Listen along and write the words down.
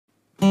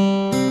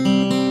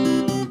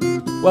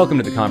Welcome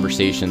to the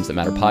Conversations That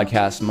Matter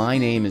podcast. My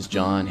name is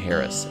John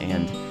Harris,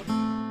 and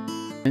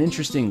an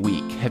interesting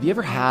week. Have you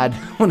ever had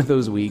one of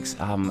those weeks?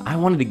 I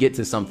wanted to get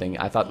to something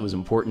I thought was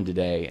important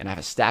today, and I have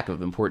a stack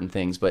of important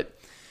things, but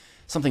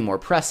something more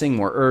pressing,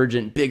 more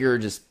urgent, bigger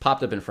just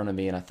popped up in front of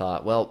me, and I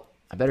thought, well,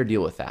 I better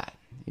deal with that.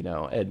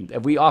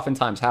 And we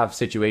oftentimes have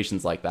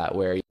situations like that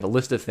where you have a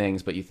list of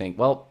things, but you think,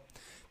 well,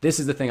 this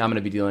is the thing I'm going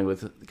to be dealing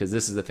with because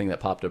this is the thing that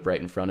popped up right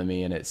in front of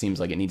me, and it seems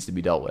like it needs to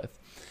be dealt with.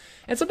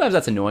 And sometimes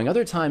that's annoying.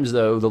 Other times,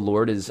 though, the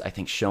Lord is, I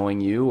think,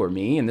 showing you or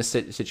me in this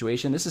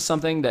situation, this is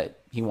something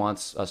that he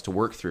wants us to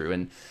work through.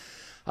 And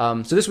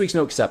so this week's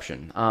no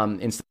exception.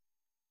 Instead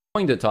of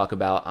going to talk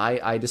about,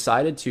 I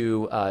decided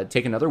to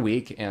take another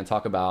week and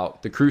talk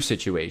about the Cru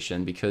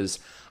situation because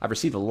I've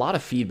received a lot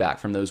of feedback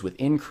from those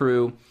within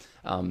Cru,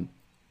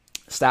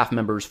 staff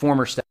members,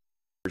 former staff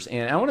members.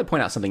 And I want to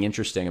point out something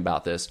interesting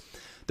about this.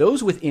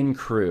 Those within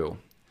Cru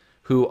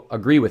who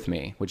agree with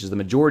me, which is the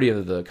majority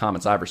of the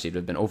comments I've received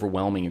have been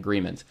overwhelming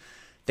agreement,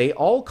 they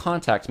all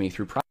contact me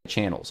through private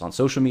channels on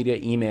social media,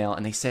 email,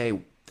 and they say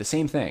the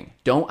same thing.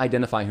 Don't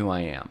identify who I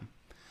am.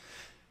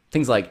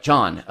 Things like,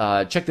 John,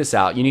 check this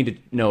out. You need to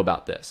know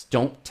about this.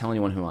 Don't tell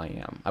anyone who I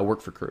am. I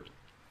work for Cru.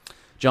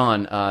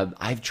 John,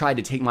 I've tried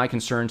to take my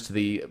concerns to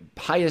the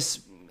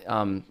highest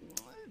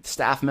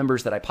staff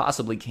members that I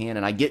possibly can,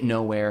 and I get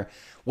nowhere.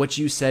 What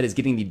you said is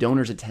getting the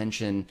donor's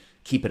attention.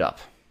 Keep it up.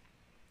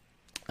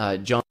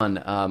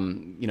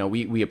 John,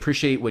 we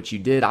appreciate what you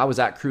did. I was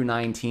at Cru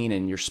 19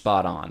 and you're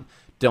spot on.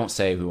 Don't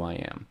say who I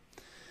am.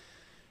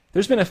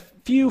 There's been a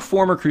few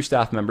former Cru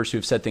staff members who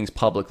have said things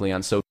publicly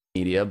on social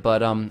media,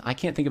 but I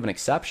can't think of an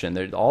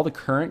exception. All the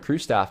current Cru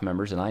staff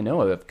members, and I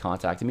know have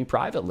contacted me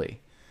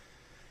privately.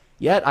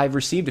 Yet I've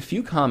received a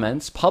few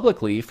comments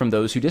publicly from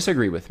those who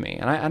disagree with me,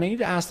 and I need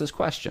to ask this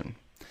question.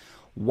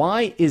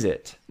 Why is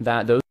it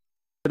that those on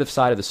the conservative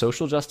side of the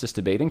social justice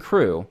debate in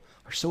Cru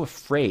are so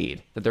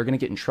afraid that they're going to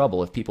get in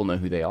trouble if people know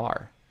who they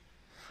are?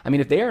 I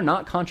mean, if they are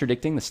not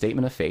contradicting the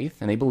statement of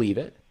faith and they believe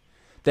it,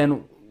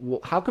 then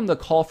how come the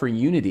call for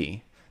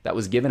unity that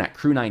was given at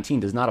Cru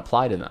 19 does not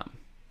apply to them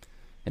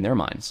in their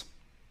minds?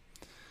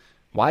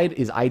 Why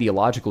is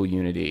ideological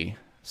unity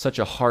such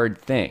a hard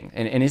thing?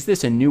 And is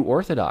this a new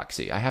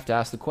orthodoxy? I have to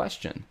ask the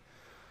question.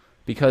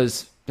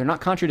 Because they're not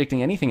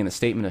contradicting anything in the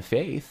statement of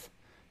faith,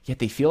 yet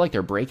they feel like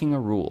they're breaking a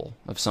rule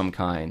of some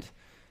kind.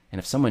 And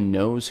if someone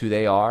knows who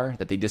they are,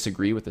 that they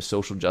disagree with the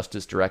social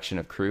justice direction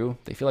of Cru,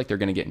 they feel like they're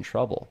going to get in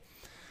trouble.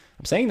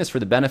 I'm saying this for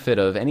the benefit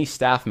of any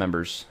staff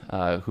members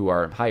who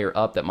are higher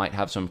up that might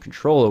have some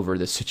control over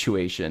this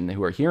situation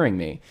who are hearing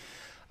me.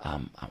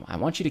 I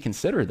want you to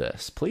consider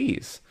this,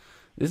 please.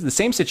 This is the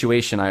same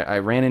situation I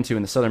ran into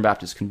in the Southern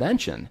Baptist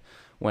Convention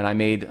when I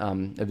made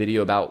a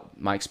video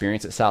about my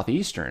experience at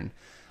Southeastern.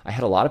 I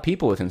had a lot of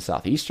people within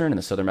Southeastern and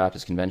the Southern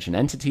Baptist Convention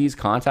entities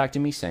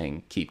contacting me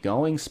saying, keep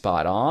going,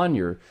 spot on,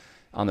 you're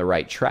on the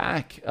right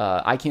track.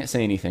 I can't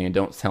say anything and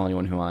don't tell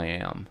anyone who I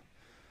am.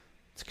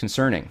 It's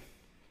concerning.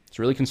 It's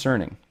really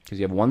concerning because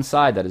you have one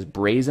side that is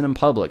brazen in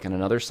public and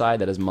another side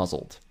that is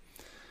muzzled.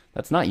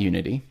 That's not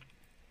unity.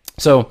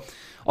 So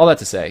all that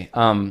to say,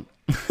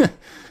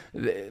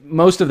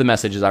 most of the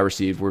messages I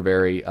received were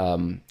very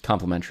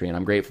complimentary, and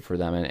I'm grateful for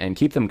them, and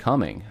keep them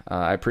coming.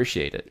 I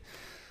appreciate it.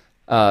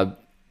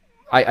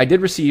 I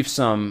did receive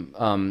some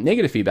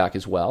negative feedback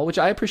as well, which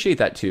I appreciate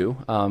that too.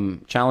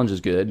 Challenge is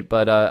good,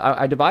 but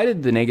I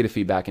divided the negative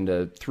feedback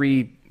into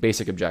three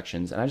basic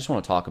objections, and I just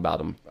want to talk about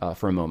them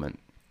for a moment.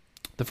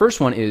 The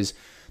first one is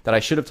that I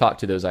should have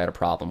talked to those I had a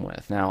problem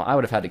with. Now, I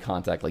would have had to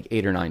contact like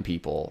 8 or 9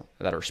 people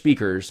that are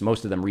speakers,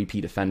 most of them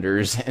repeat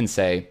offenders, and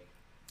say,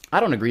 I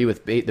don't agree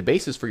with the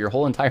basis for your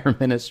whole entire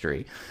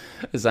ministry,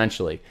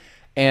 essentially.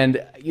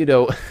 And,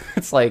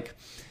 it's like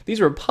these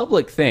were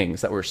public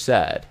things that were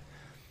said.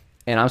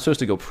 And I'm supposed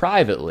to go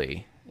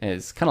privately. And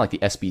it's kind of like the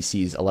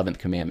SBC's 11th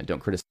commandment, don't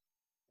criticize.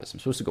 I'm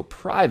supposed to go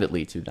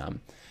privately to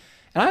them.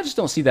 And I just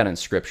don't see that in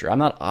Scripture. I'm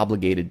not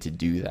obligated to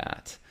do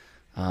that.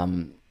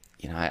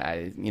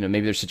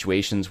 Maybe there's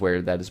situations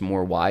where that is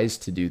more wise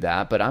to do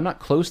that, but I'm not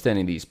close to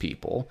any of these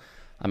people.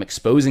 I'm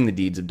exposing the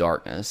deeds of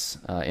darkness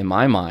in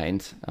my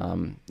mind.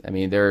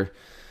 They're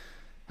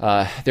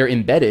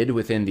embedded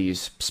within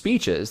these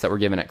speeches that were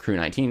given at Cru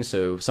 19,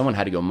 so someone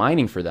had to go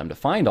mining for them to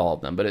find all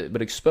of them.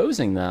 But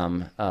exposing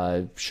them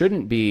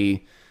shouldn't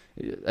be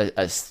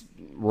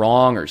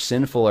wrong or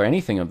sinful or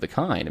anything of the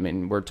kind. I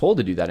mean, we're told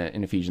to do that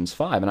in Ephesians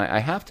 5, and I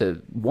have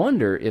to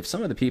wonder if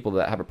some of the people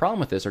that have a problem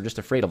with this are just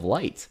afraid of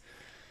light.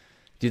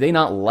 Do they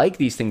not like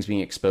these things being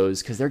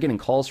exposed because they're getting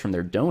calls from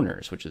their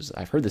donors, which is,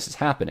 I've heard this is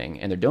happening,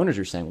 and their donors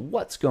are saying,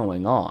 what's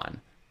going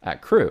on at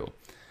Cru?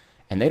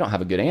 And they don't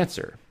have a good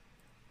answer.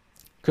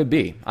 Could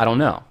be. I don't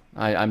know.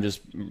 I'm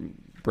just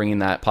bringing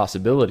that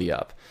possibility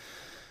up.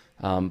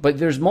 But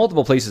there's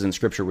multiple places in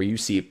Scripture where you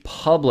see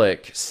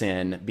public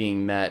sin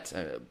being met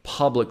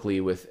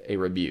publicly with a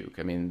rebuke.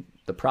 I mean,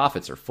 the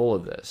prophets are full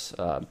of this.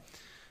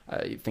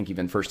 I think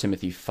even 1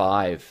 Timothy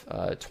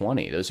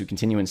 5:20, those who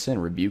continue in sin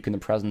rebuke in the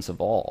presence of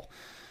all.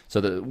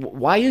 So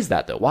why is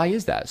that, though? Why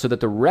is that? So that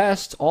the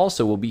rest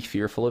also will be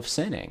fearful of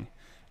sinning.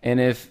 And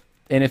if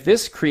And if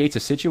this creates a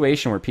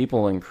situation where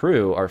people in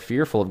Cru are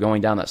fearful of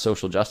going down that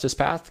social justice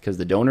path because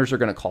the donors are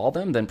going to call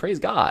them, then praise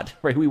God,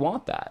 right? We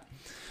want that.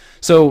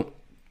 So,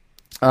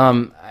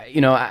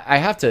 I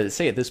have to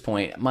say at this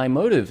point, my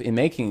motive in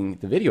making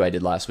the video I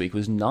did last week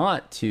was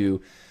not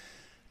to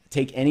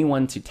take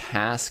anyone to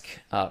task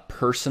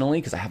personally,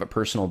 because I have a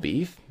personal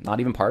beef, not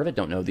even part of it,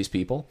 don't know these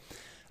people.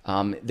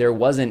 There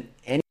wasn't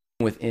anything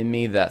within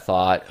me that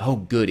thought, oh,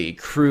 goody,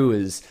 Cru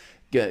is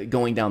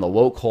going down the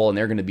woke hole and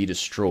they're going to be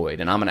destroyed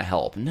and I'm going to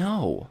help.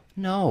 No.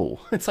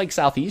 It's like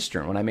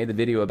Southeastern. When I made the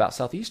video about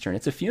Southeastern,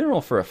 it's a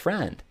funeral for a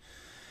friend.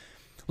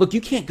 Look,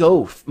 you can't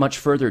go much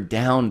further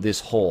down this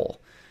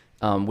hole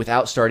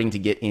without starting to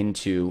get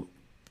into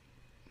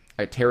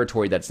a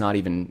territory that's not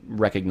even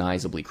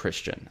recognizably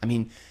Christian. I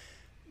mean,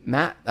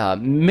 Matt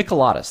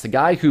Mikalatos, the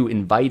guy who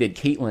invited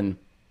Caitlyn,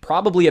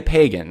 probably a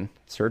pagan,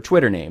 it's her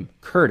Twitter name,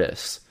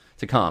 Curtis,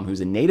 to come,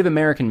 who's a Native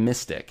American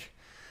mystic.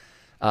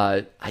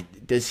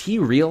 Does he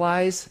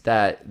realize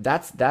that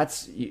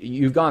that's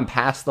you've gone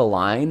past the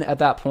line at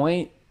that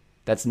point?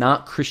 That's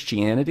not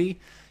Christianity.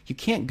 You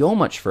can't go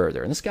much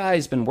further. And this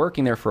guy's been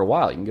working there for a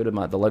while. You can go to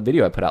the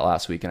video I put out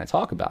last week and I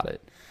talk about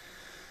it.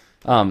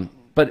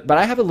 But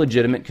I have a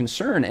legitimate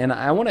concern, and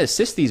I want to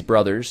assist these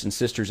brothers and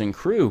sisters in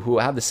Cru who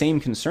have the same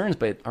concerns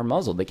but are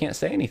muzzled. They can't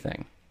say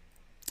anything.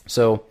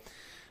 So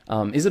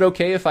is it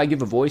okay if I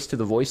give a voice to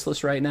the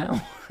voiceless right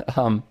now?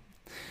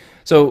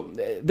 So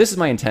this is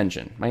my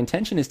intention. My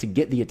intention is to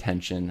get the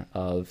attention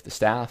of the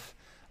staff,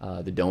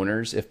 the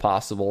donors, if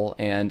possible,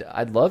 and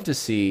I'd love to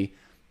see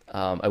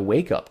a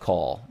wake-up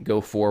call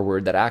go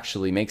forward that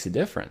actually makes a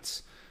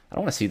difference. I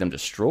don't want to see them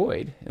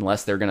destroyed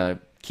unless they're going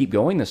to keep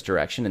going this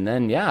direction, and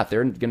then, yeah, if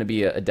they're going to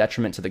be a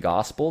detriment to the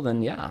gospel,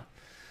 then yeah.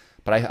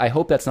 But I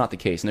hope that's not the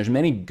case, and there's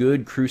many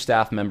good Cru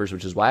staff members,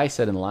 which is why I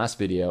said in the last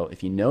video,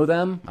 if you know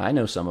them, I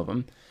know some of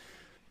them,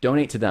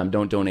 donate to them,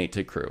 don't donate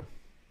to Cru.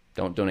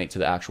 Don't donate to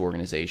the actual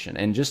organization.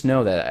 And just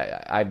know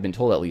that I've been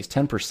told at least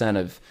 10%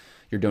 of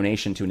your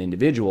donation to an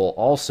individual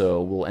also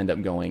will end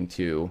up going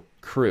to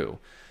Cru.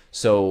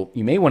 So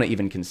you may want to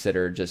even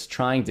consider just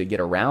trying to get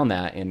around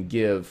that and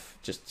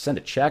just send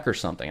a check or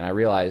something. And I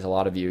realize a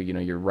lot of you,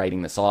 you're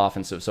writing this off.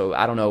 And so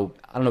I don't know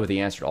what the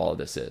answer to all of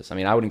this is. I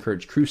mean, I would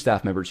encourage Cru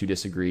staff members who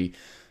disagree,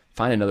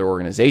 find another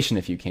organization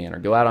if you can, or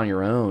go out on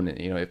your own,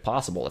 if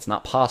possible. It's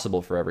not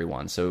possible for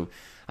everyone. So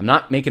I'm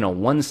not making a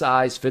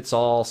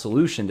one-size-fits-all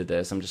solution to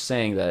this. I'm just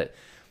saying that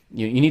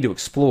you need to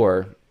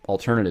explore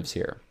alternatives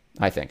here,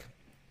 I think.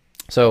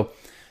 So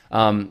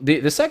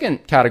the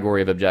second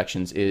category of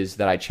objections is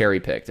that I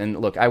cherry-picked. And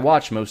look, I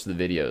watched most of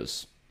the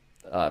videos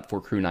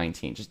for Cru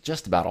 19,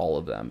 just about all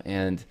of them.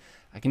 And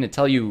I can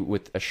tell you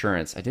with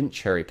assurance, I didn't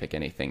cherry-pick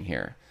anything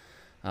here.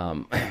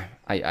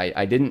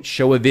 I didn't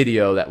show a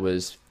video that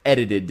was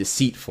edited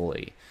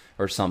deceitfully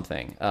or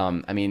something.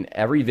 I mean,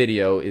 every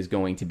video is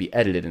going to be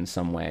edited in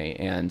some way,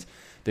 and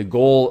the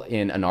goal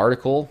in an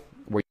article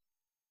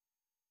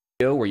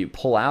where you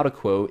pull out a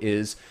quote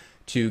is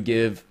to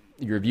give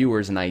your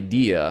viewers an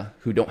idea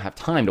who don't have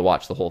time to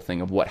watch the whole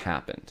thing of what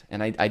happened.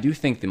 And I do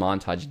think the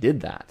montage did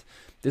that.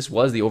 This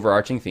was the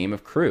overarching theme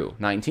of Cru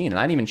 19, and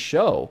I didn't even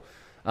show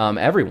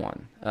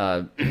everyone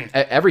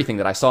everything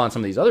that I saw in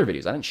some of these other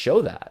videos. I didn't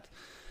show that.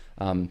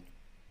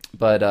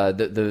 But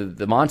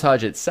the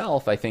montage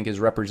itself, I think, is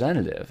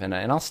representative, and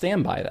I'll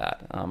stand by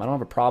that. I don't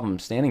have a problem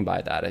standing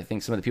by that. I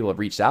think some of the people have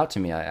reached out to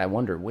me. I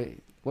wonder,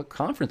 wait, what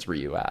conference were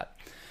you at?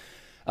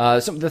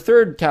 So the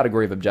third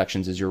category of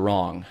objections is you're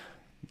wrong,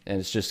 and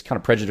it's just kind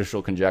of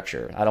prejudicial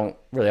conjecture. I don't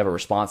really have a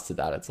response to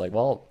that. It's like,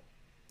 well,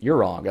 you're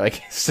wrong.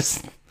 Like, it's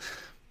just,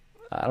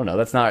 I don't know.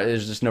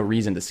 There's just no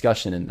reason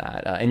discussion in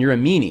that. And you're a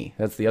meanie.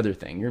 That's the other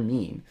thing. You're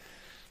mean.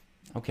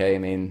 Okay, I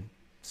mean,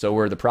 so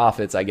were the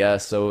prophets, I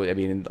guess. So, I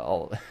mean,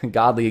 all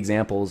godly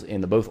examples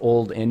in the both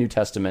Old and New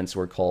Testaments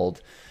were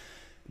called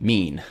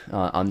mean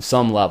on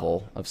some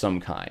level of some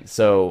kind.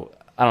 So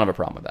I don't have a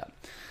problem with that.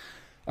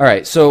 All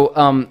right, so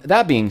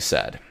that being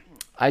said,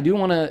 I do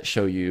want to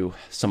show you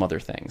some other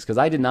things, because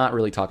I did not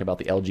really talk about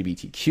the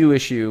LGBTQ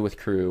issue with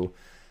Cru.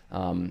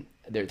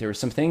 There were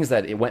some things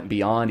that it went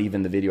beyond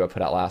even the video I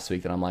put out last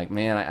week that I'm like,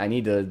 man, I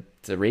need to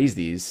raise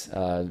these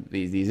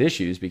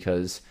issues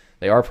because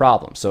they are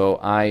problems. So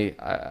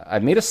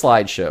I've made a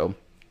slideshow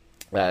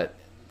that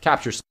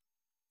captures.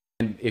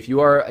 And if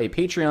you are a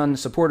Patreon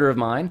supporter of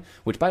mine,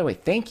 which, by the way,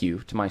 thank you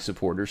to my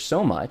supporters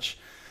so much.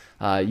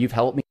 You've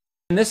helped me.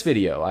 In this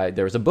video,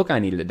 there was a book I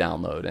needed to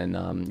download,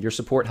 and your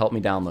support helped me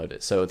download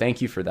it. So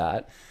thank you for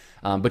that.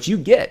 But you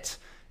get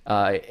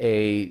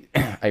a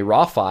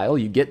raw file.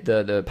 You get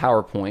the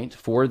PowerPoint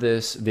for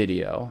this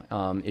video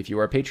if you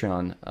are a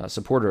Patreon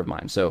supporter of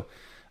mine. So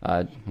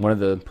one of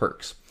the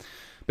perks.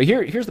 But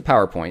here's the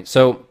PowerPoint.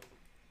 So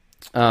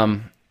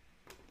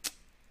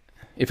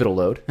if it'll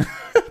load,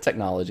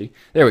 technology.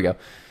 There we go.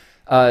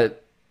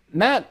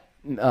 Matt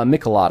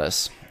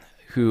Mikalatos,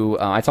 who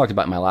I talked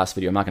about in my last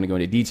video. I'm not going to go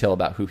into detail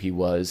about who he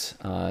was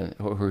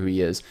or who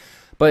he is.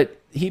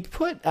 But he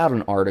put out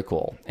an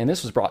article, and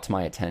this was brought to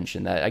my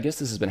attention that I guess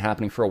this has been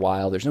happening for a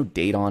while. There's no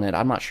date on it.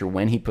 I'm not sure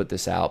when he put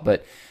this out,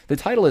 but the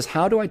title is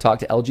How Do I Talk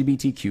to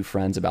LGBTQ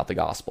Friends About the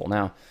Gospel?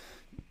 Now,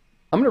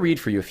 I'm going to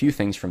read for you a few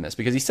things from this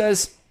because he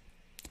says,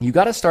 you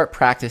got to start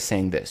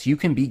practicing this. You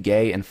can be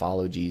gay and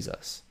follow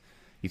Jesus.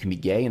 You can be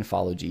gay and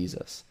follow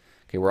Jesus.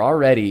 Okay, we're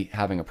already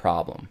having a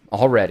problem,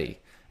 already,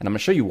 and I'm going to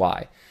show you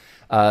why.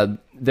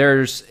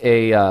 There's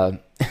a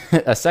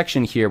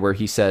section here where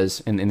he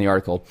says in the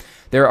article,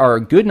 there are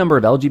a good number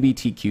of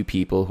LGBTQ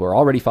people who are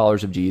already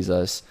followers of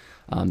Jesus.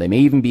 They may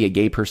even be a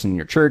gay person in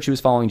your church who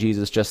is following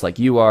Jesus just like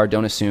you are.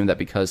 Don't assume that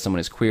because someone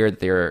is queer that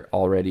they're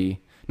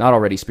not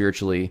already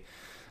spiritually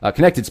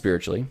connected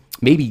spiritually,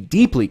 maybe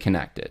deeply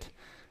connected.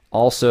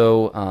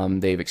 Also,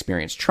 they've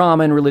experienced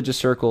trauma in religious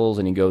circles,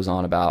 and he goes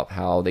on about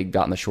how they've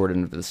gotten the short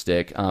end of the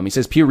stick. He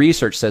says Pew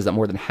Research says that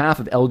more than half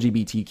of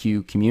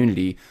LGBTQ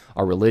community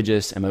are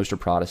religious, and most are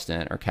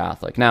Protestant or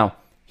Catholic. Now,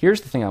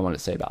 here's the thing I wanted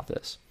to say about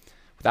this,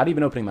 without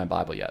even opening my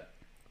Bible yet.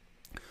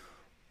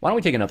 Why don't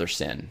we take another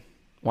sin?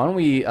 Why don't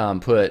we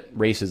put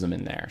racism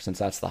in there, since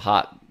that's the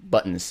hot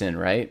button sin,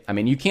 right? I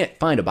mean, you can't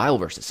find a Bible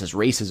verse that says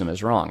racism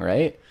is wrong,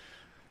 right?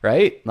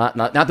 Right?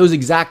 Not those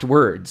exact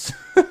words.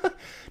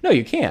 No,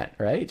 you can't,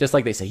 right? Just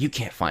like they say, you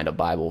can't find a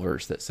Bible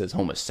verse that says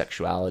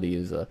homosexuality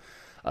is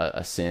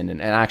a sin,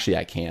 and actually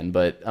I can,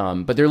 but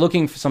they're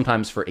looking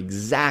sometimes for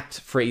exact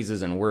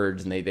phrases and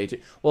words, and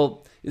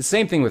well, the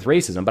same thing with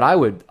racism, but I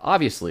would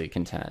obviously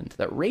contend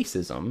that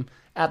racism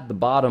at the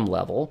bottom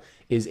level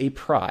is a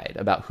pride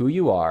about who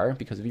you are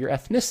because of your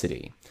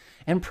ethnicity.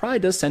 And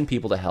pride does send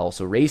people to hell,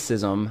 so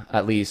racism,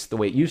 at least the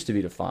way it used to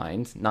be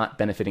defined, not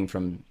benefiting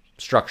from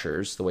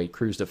structures, the way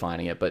Crew's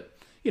defining it, but,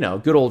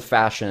 good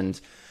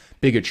old-fashioned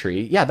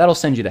bigotry, yeah, that'll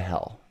send you to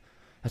hell.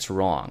 That's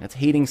wrong. That's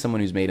hating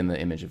someone who's made in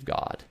the image of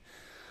God.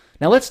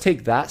 Now let's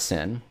take that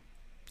sin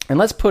and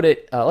let's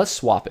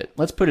swap it.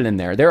 Let's put it in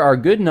there. There are a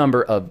good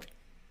number of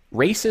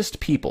racist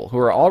people who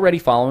are already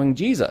following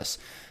Jesus.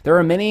 There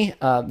are many,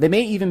 they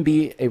may even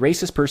be a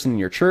racist person in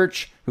your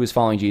church who is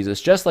following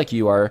Jesus, just like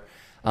you are.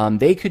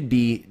 They could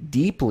be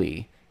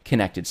deeply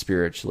connected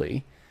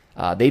spiritually.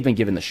 They've been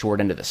given the short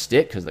end of the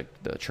stick because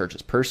the church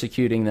is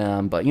persecuting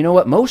them. But you know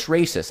what? Most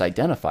racists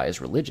identify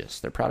as religious.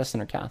 They're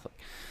Protestant or Catholic.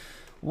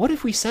 What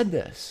if we said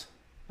this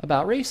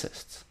about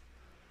racists?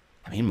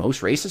 I mean,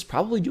 most racists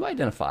probably do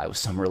identify with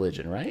some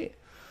religion, right?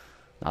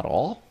 Not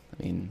all.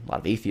 I mean, a lot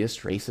of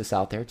atheists, racists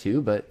out there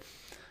too. But,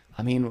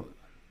 I mean,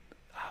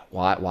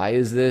 why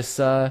is this...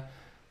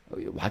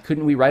 why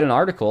couldn't we write an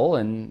article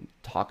and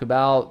talk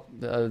about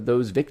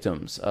those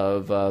victims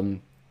of...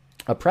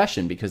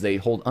 oppression because they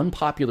hold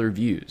unpopular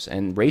views,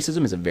 and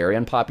racism is a very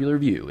unpopular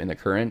view in the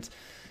current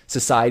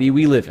society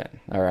we live in,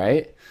 all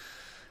right?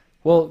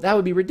 Well, that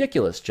would be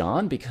ridiculous,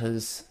 John,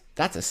 because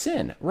that's a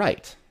sin.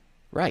 Right.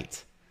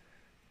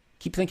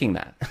 Keep thinking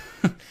that.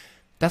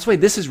 That's why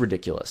this is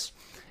ridiculous.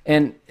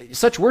 And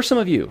such were some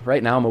of you.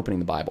 Right now I'm opening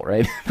the Bible,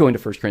 right? Going to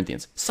 1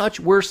 Corinthians. Such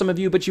were some of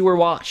you, but you were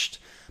washed.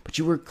 But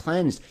you were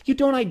cleansed. You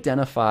don't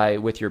identify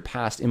with your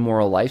past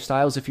immoral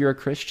lifestyles if you're a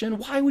Christian.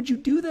 Why would you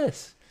do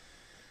this?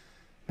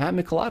 Matt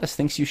Mikalatos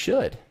thinks you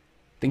should,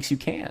 thinks you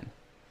can.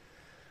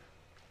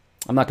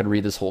 I'm not going to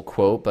read this whole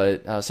quote,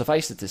 but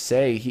suffice it to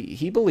say,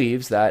 he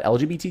believes that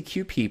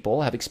LGBTQ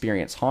people have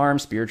experienced harm,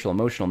 spiritual,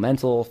 emotional,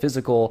 mental,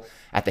 physical,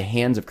 at the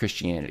hands of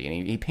Christianity.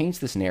 And he paints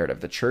this narrative.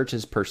 The church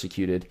has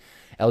persecuted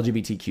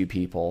LGBTQ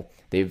people.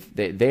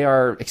 They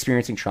are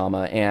experiencing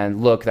trauma,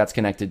 and look, that's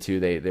connected to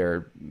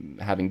they're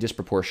having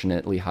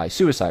disproportionately high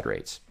suicide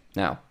rates.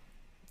 Now,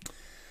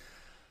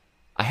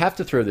 I have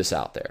to throw this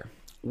out there.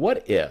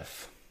 What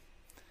if...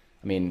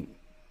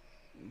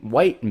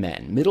 white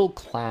men,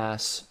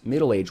 middle-class,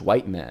 middle-aged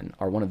white men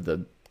are one of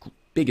the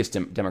biggest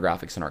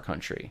demographics in our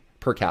country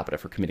per capita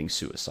for committing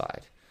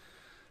suicide,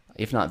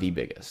 if not the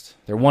biggest.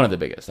 They're one of the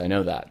biggest, I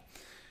know that.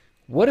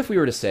 What if we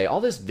were to say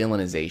all this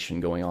villainization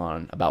going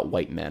on about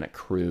white men at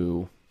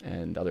Crew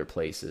and other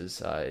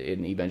places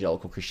in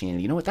evangelical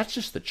Christianity, you know what, that's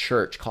just the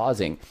church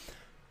causing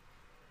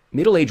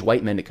middle-aged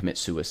white men to commit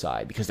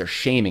suicide because they're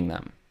shaming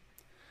them.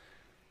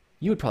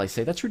 You would probably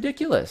say that's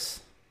ridiculous.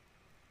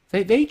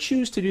 They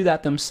choose to do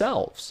that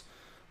themselves.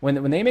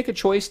 When they make a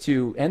choice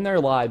to end their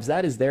lives,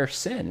 that is their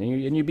sin.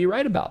 And you'd be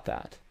right about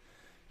that.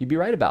 You'd be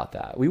right about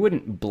that. We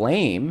wouldn't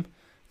blame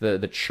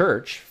the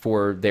church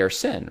for their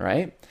sin,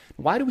 right?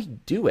 Why do we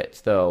do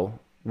it, though,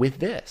 with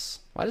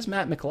this? Why does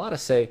Matt Mikalatos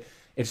say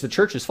it's the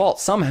church's fault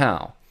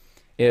somehow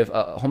if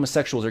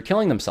homosexuals are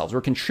killing themselves?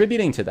 We're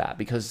contributing to that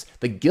because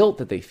the guilt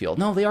that they feel.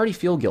 No, they already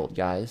feel guilt,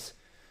 guys.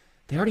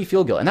 They already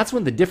feel guilt. And that's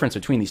when the difference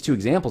between these two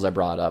examples I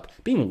brought up.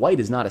 Being white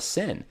is not a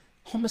sin.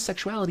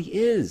 Homosexuality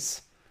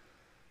is.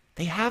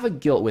 They have a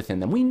guilt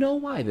within them. We know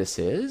why this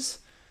is.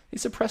 They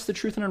suppress the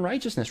truth and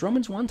unrighteousness.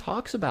 Romans 1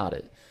 talks about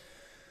it.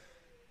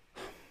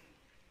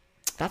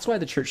 That's why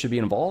the church should be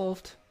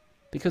involved,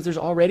 because there's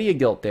already a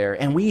guilt there,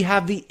 and we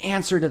have the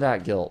answer to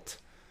that guilt.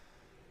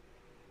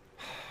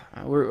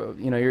 You're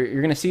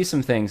going to see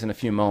some things in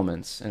a few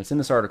moments, and it's in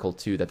this article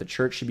too, that the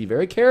church should be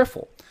very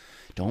careful.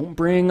 Don't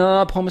bring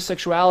up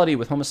homosexuality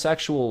with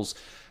homosexuals.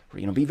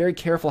 Be very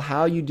careful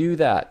how you do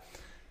that.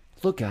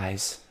 Look,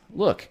 guys,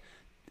 look.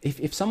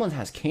 If someone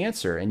has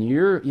cancer and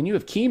you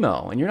have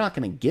chemo and you're not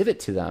going to give it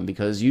to them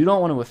because you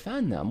don't want to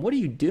offend them, what are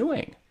you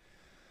doing?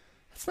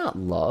 That's not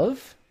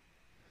love.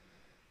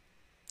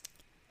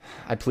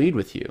 I plead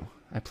with you.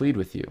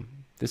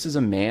 This is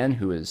a man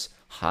who is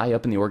high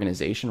up in the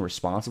organization,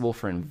 responsible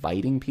for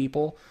inviting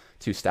people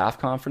to staff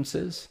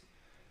conferences.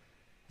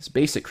 It's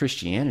basic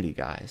Christianity,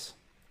 guys.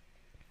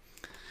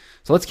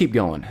 So let's keep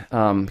going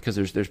because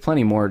there's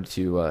plenty more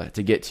to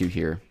get to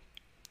here.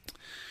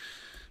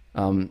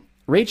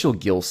 Rachel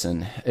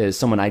Gilson is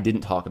someone I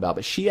didn't talk about,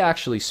 but she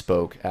actually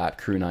spoke at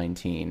Crew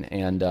 19,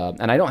 and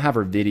I don't have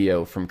her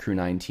video from Crew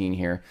 19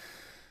 here.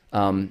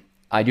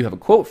 I do have a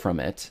quote from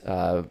it,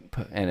 and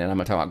I'm going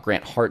to talk about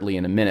Grant Hartley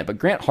in a minute. But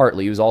Grant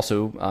Hartley, who's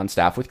also on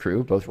staff with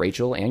Crew, both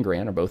Rachel and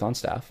Grant are both on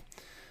staff.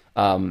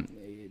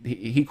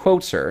 He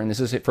quotes her, and this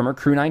is from her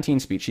Crew 19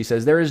 speech. She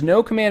says, "There is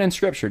no command in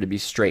Scripture to be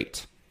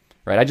straight."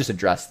 Right? I just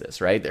addressed this,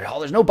 right?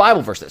 There's no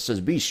Bible verse that says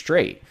be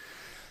straight.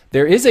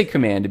 There is a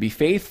command to be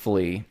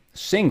faithfully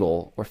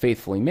single or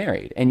faithfully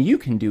married, and you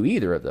can do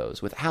either of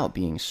those without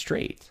being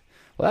straight.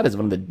 Well, that is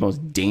one of the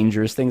most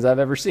dangerous things I've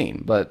ever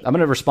seen, but I'm going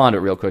to respond to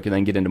it real quick and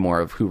then get into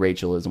more of who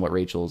Rachel is and what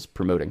Rachel is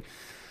promoting.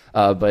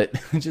 But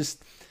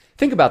just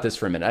think about this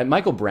for a minute.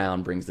 Michael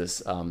Brown brings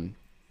this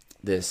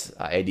this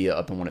idea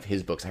up in one of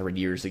his books I read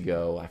years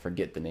ago. I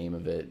forget the name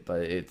of it,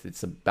 but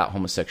it's about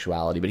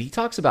homosexuality. But he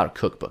talks about a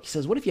cookbook. He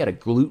says, what if you had a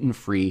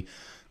gluten-free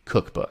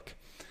cookbook?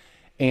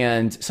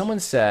 And someone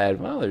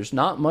said, well, there's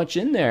not much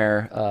in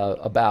there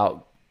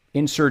about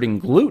inserting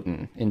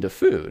gluten into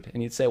food.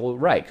 And you'd say, well,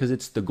 right, because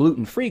it's the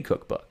gluten-free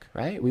cookbook,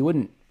 right? We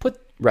wouldn't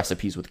put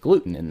recipes with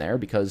gluten in there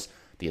because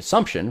the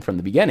assumption from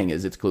the beginning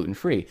is it's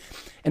gluten-free.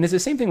 And it's the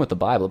same thing with the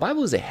Bible. The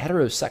Bible is a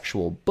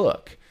heterosexual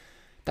book.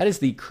 That is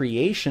the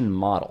creation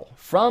model.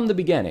 From the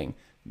beginning,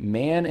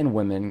 man and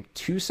women,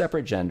 two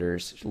separate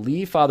genders,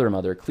 leave father and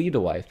mother, cleave to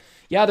wife.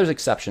 Yeah, there's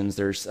exceptions.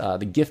 There's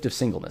the gift of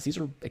singleness. These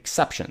are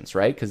exceptions,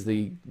 right? Because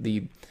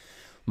the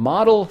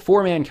model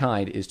for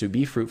mankind is to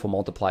be fruitful,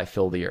 multiply,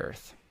 fill the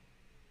earth.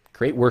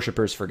 Create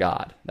worshipers for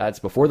God. That's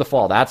before the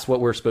fall. That's what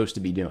we're supposed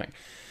to be doing.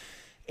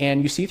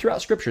 And you see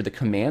throughout Scripture the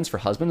commands for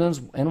husbands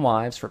and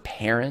wives, for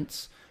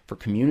parents, for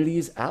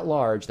communities at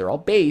large. They're all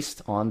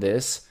based on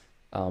this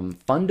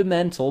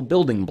fundamental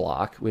building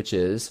block, which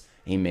is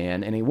a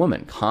man and a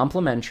woman,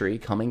 complementary,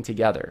 coming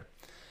together.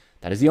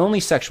 That is the only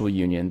sexual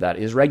union that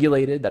is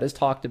regulated, that is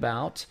talked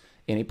about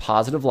in a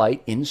positive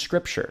light in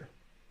Scripture.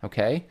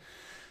 Okay?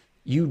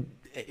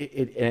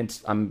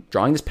 I'm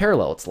drawing this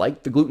parallel. It's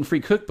like the gluten-free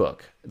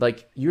cookbook.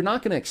 Like, you're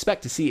not going to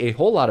expect to see a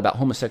whole lot about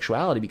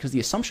homosexuality because the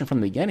assumption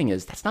from the beginning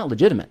is that's not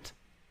legitimate.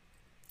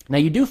 Now,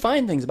 you do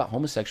find things about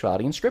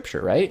homosexuality in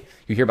Scripture, right?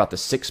 You hear about the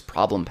 6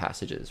 problem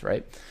passages,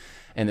 right?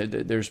 And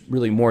there's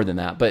really more than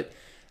that. But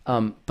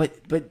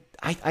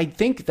I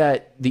think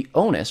that the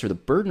onus or the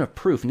burden of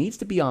proof needs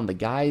to be on the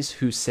guys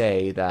who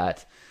say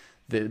that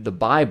the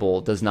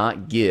Bible does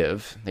not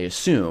give, they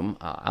assume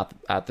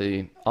at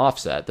the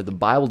offset, that the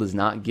Bible does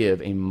not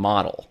give a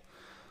model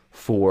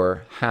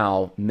for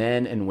how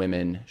men and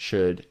women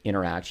should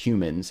interact,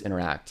 humans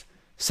interact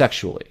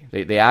sexually.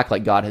 They act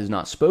like God has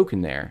not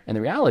spoken there. And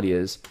the reality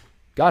is,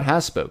 God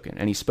has spoken,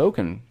 and he's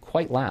spoken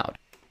quite loud.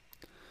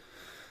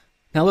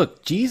 Now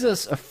look,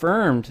 Jesus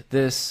affirmed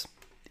this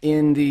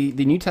in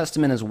the New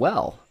Testament as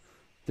well.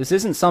 This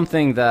isn't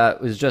something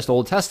that was just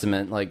Old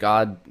Testament, like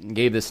God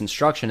gave this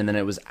instruction and then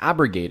it was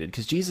abrogated.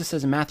 Because Jesus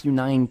says in Matthew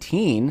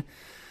 19,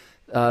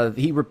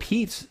 he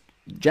repeats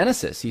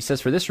Genesis. He says,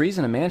 for this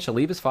reason, a man shall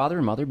leave his father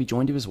and mother, be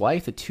joined to his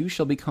wife, the two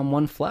shall become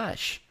one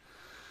flesh.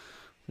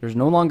 There's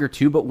no longer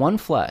two, but one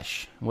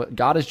flesh. What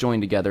God has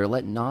joined together,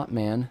 let not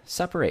man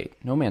separate.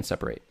 No man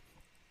separate.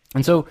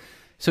 And so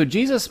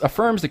Jesus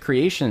affirms the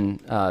creation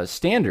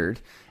standard,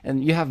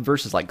 and you have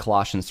verses like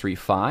Colossians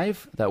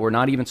 3:5 that we're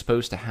not even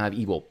supposed to have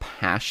evil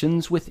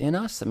passions within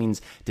us. That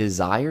means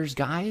desires,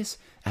 guys,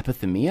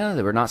 epithemia,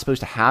 that we're not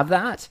supposed to have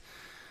that.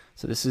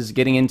 So this is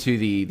getting into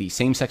the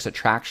same-sex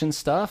attraction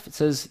stuff. It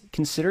says,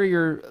 consider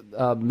your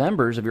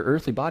members of your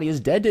earthly body as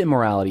dead to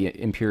immorality,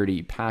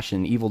 impurity,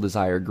 passion, evil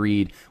desire,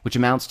 greed, which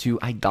amounts to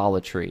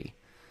idolatry.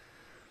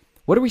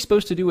 What are we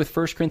supposed to do with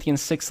 1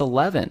 Corinthians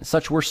 6:11?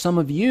 Such were some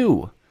of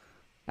you.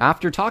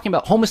 After talking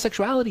about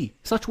homosexuality,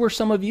 such were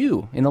some of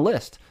you in the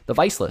list, the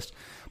vice list.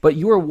 But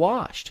you were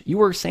washed, you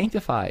were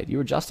sanctified, you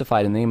were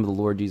justified in the name of the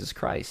Lord Jesus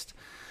Christ.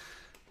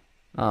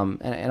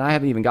 And I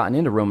haven't even gotten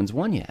into Romans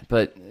 1 yet.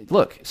 But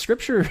look,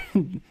 Scripture,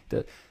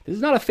 this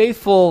is not a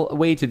faithful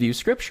way to view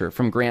Scripture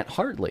from Grant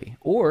Hartley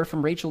or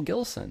from Rachel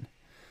Gilson.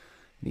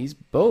 These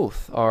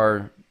both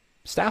are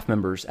staff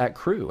members at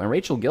Crew. And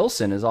Rachel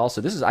Gilson is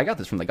also, I got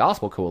this from the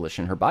Gospel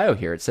Coalition, her bio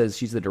here. It says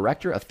she's the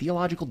Director of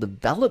Theological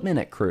Development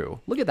at Crew.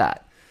 Look at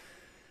that.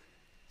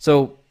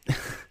 So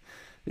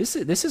this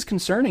is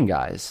concerning,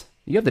 guys.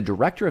 You have the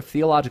Director of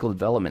Theological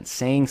Development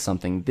saying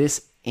something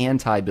this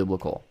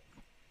anti-biblical.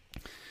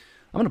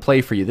 I'm going to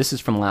play for you. This is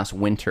from last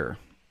winter.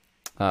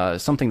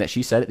 Something that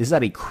she said. This is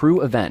at a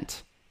Crew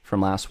event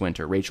from last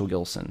winter, Rachel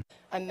Gilson.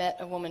 I met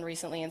a woman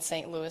recently in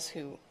St. Louis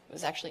who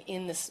was actually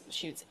in this,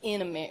 she was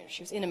in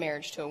a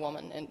marriage to a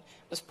woman and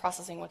was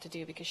processing what to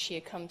do because she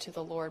had come to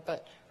the Lord,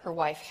 but her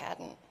wife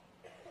hadn't.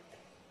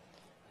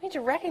 We need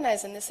to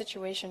recognize in this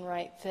situation,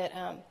 right, that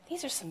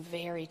these are some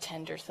very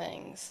tender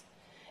things.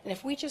 And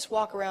if we just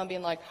walk around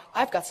being like,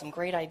 I've got some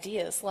great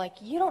ideas, like,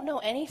 you don't know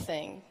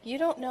anything. You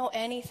don't know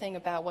anything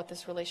about what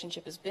this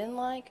relationship has been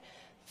like,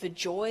 the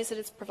joys that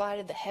it's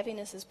provided, the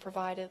heaviness it's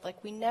provided.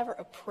 Like, we never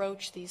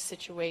approach these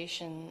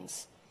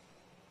situations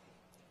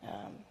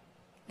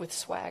with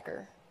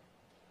swagger.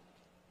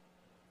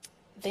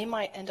 They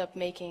might end up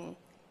making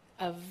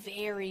a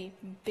very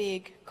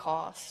big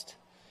cost.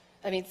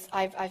 I mean,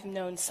 I've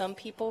known some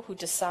people who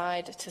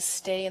decide to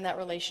stay in that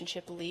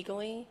relationship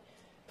legally,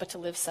 but to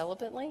live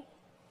celibately,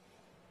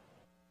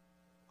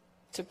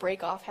 to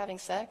break off having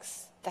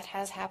sex. That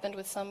has happened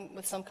with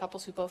some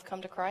couples who both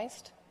come to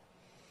Christ.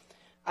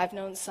 I've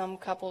known some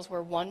couples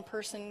where one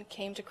person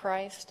came to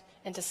Christ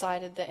and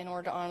decided that in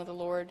order to honor the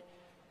Lord,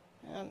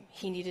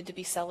 he needed to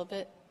be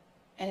celibate,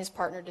 and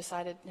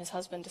his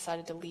husband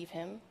decided to leave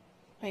him.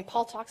 I mean,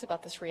 Paul talks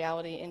about this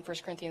reality in 1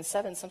 Corinthians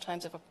 7.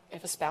 Sometimes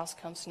if a spouse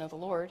comes to know the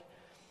Lord,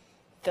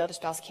 the other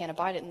spouse can't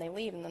abide it and they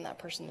leave, and then that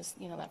person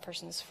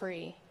is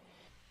free.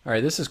 All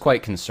right, this is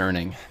quite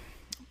concerning.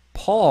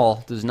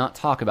 Paul does not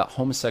talk about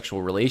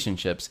homosexual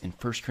relationships in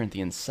 1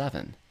 Corinthians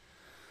 7.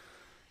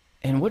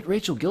 And what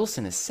Rachel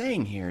Gilson is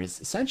saying here is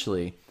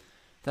essentially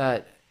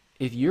that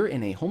if you're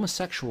in a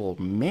homosexual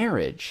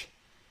marriage,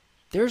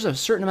 there's a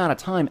certain amount of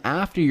time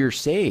after you're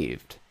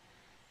saved,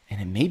 and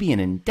it may be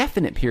an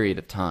indefinite period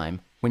of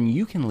time, when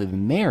you can live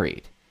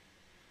married.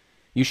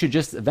 You should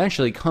just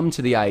eventually come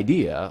to the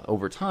idea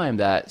over time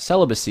that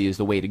celibacy is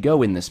the way to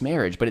go in this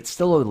marriage, but it's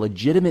still a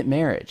legitimate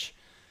marriage.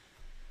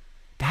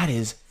 That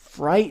is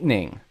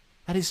frightening.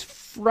 That is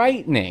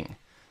frightening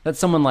that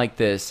someone like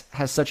this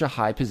has such a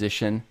high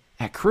position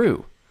at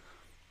Cru.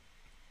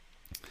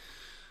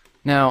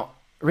 Now,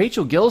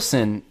 Rachel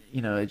Gilson,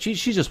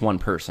 she's just one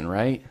person,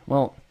 right?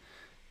 Well,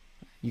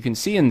 you can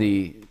see in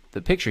the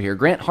picture here,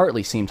 Grant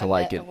Hartley seemed to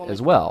like it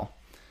as well.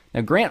 Now,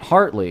 Grant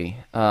Hartley,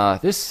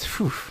 this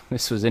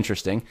was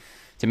interesting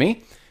to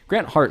me.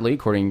 Grant Hartley,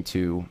 according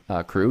to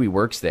Cru, he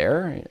works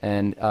there,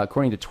 and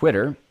according to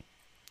Twitter,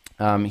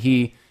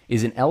 he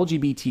is an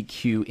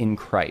LGBTQ in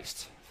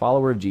Christ,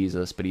 follower of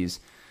Jesus, but he's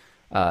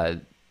a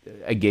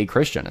gay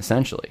Christian,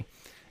 essentially.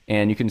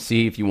 And you can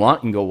see, if you want,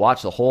 you can go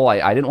watch the whole,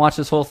 I didn't watch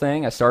this whole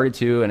thing. I started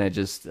to, and it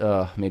just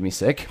made me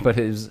sick. But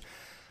it was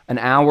an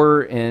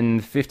hour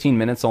and 15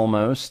 minutes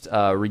almost,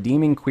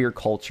 redeeming queer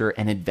culture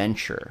and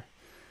adventure.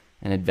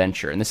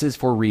 And this is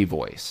for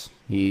Revoice.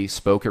 He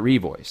spoke at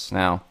Revoice.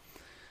 Now,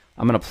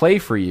 I'm going to play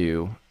for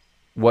you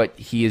what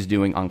he is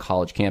doing on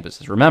college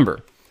campuses.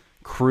 Remember,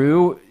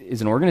 Cru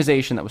is an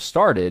organization that was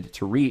started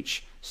to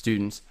reach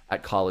students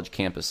at college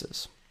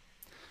campuses.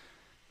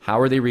 How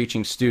are they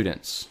reaching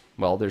students?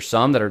 Well, there's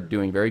some that are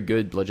doing very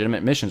good,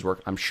 legitimate missions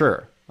work, I'm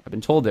sure. I've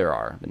been told there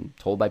are. I've been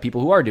told by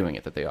people who are doing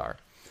it that they are.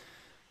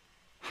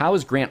 How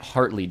is Grant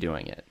Hartley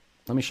doing it?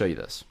 Let me show you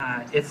this.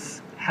 It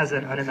has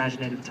an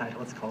unimaginative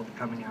title. It's called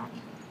Coming Out.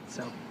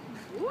 So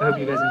I hope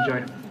you guys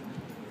enjoy it.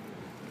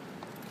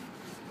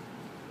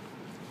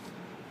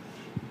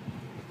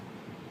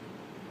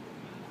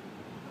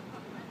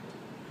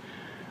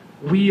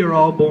 We are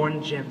all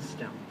born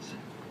gemstones,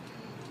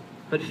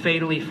 but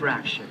fatally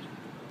fractured.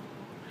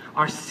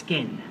 Our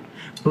skin,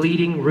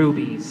 bleeding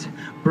rubies,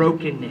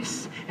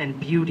 brokenness, and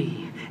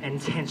beauty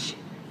and tension.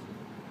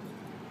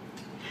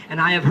 And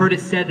I have heard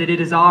it said that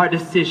it is our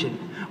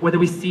decision whether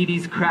we see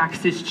these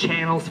cracks as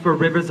channels for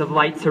rivers of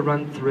light to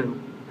run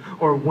through,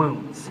 or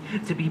wounds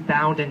to be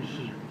bound and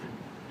healed.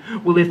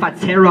 Well, if I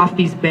tear off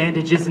these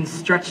bandages and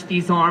stretch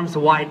these arms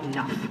wide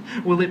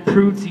enough, will it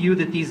prove to you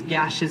that these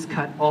gashes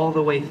cut all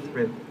the way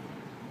through?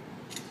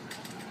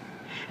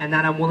 And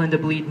that I'm willing to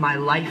bleed my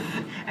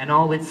life and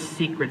all its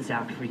secrets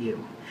out for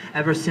you,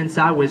 ever since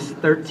I was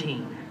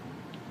 13.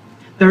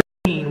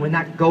 13, when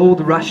that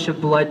gold rush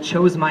of blood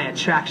chose my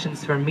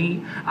attractions for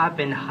me, I've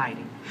been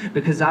hiding,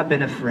 because I've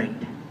been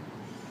afraid.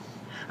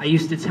 I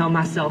used to tell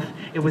myself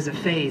it was a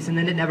phase, and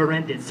then it never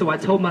ended, so I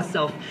told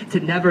myself to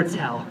never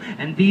tell.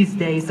 And these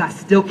days, I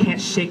still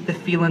can't shake the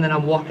feeling that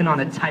I'm walking on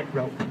a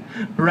tightrope,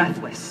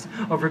 breathless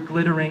over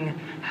glittering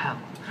hell.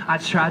 I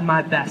tried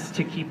my best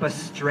to keep a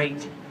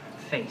straight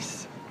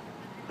face.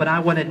 But I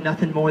wanted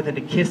nothing more than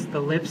to kiss the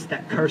lips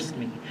that cursed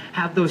me,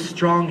 have those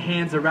strong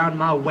hands around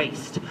my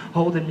waist,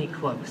 holding me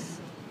close.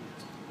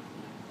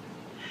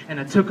 And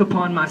I took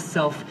upon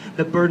myself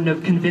the burden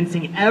of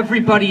convincing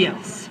everybody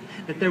else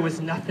that there was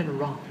nothing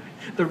wrong.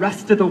 The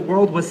rest of the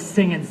world was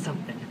singing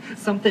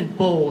something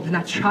bold, and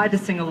I tried to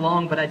sing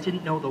along, but I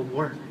didn't know the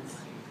words.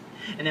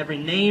 And every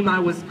name I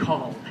was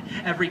called,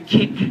 every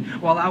kick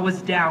while I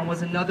was down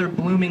was another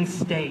blooming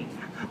stain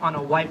on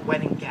a white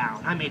wedding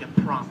gown. I made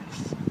a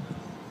promise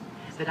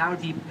that I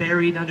would be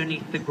buried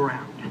underneath the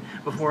ground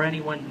before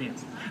anyone knew,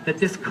 that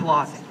this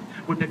closet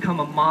would become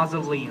a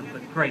mausoleum,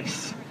 but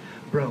grace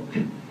broke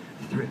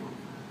through.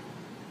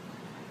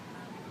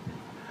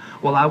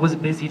 While I was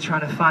busy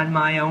trying to find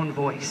my own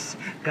voice,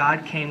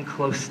 God came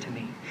close to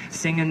me,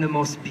 singing the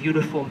most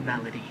beautiful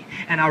melody.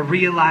 And I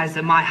realized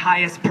that my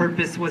highest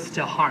purpose was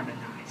to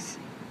harmonize,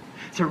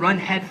 to run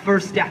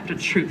headfirst after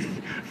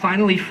truth,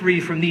 finally free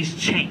from these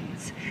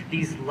chains,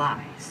 these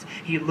lies.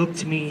 He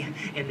looked me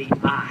in the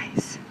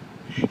eyes.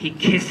 He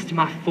kissed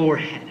my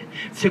forehead,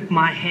 took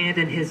my hand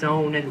in his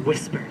own and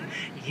whispered,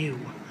 "You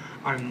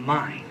are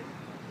mine."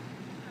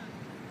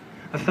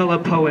 A fellow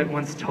poet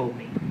once told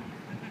me,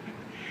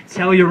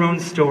 "Tell your own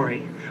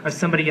story, or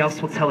somebody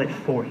else will tell it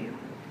for you."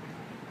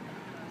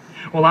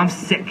 Well, I'm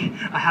sick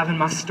of having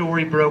my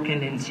story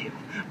broken into,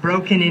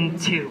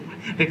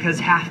 because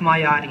half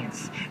my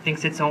audience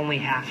thinks it's only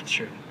half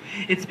true.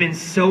 It's been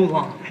so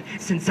long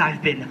since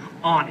I've been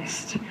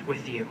honest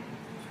with you.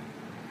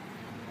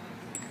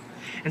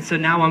 And so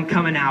now I'm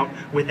coming out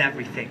with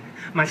everything.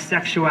 My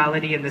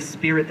sexuality and the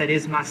spirit that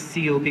is my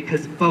seal,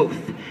 because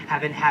both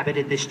have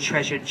inhabited this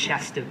treasured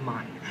chest of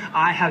mine.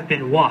 I have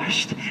been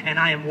washed, and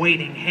I am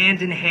waiting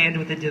hand in hand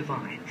with the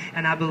divine.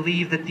 And I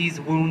believe that these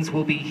wounds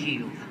will be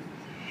healed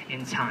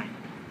in time.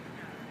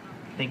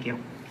 Thank you.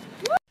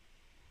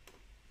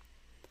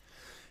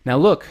 Now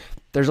look,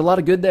 there's a lot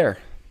of good there.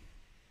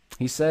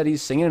 He said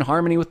he's singing in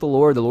harmony with the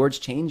Lord. The Lord's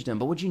changed him.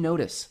 But what'd you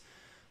notice?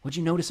 What'd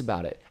you notice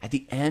about it? At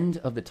the end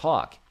of the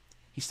talk,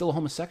 he's still a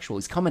homosexual.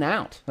 He's coming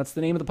out. That's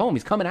the name of the poem.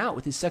 He's coming out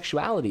with his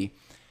sexuality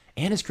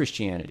and his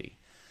Christianity.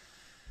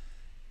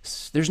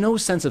 There's no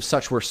sense of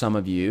 "such were some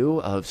of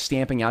you," of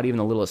stamping out even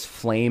the littlest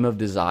flame of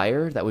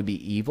desire that would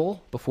be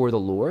evil before the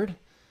Lord.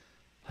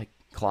 Like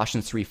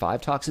Colossians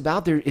 3:5 talks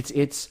about.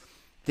 It's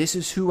this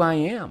is who I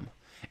am.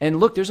 And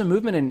look, there's a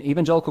movement in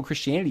evangelical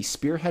Christianity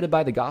spearheaded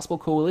by the Gospel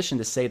Coalition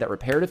to say that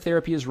reparative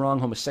therapy is wrong.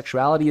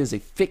 Homosexuality is a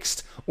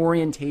fixed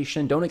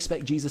orientation. Don't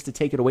expect Jesus to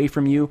take it away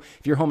from you.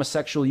 If you're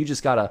homosexual, you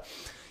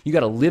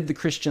gotta live the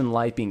Christian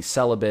life being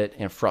celibate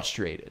and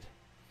frustrated.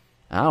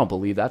 I don't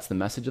believe that's the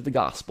message of the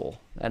gospel.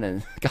 And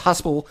the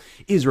gospel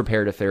is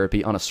reparative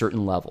therapy on a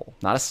certain level,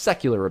 not a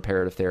secular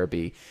reparative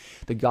therapy.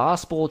 The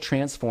gospel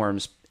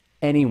transforms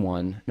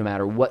anyone, no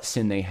matter what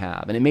sin they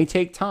have. And it may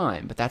take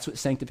time, but that's what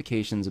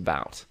sanctification's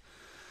about.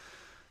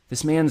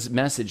 This man's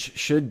message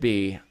should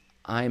be,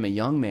 I am a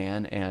young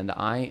man and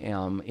I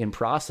am in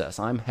process.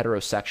 I'm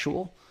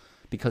heterosexual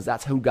because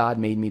that's who God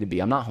made me to be.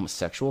 I'm not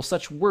homosexual.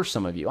 Such were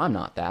some of you. I'm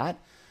not that.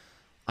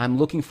 I'm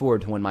looking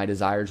forward to when my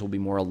desires will be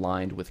more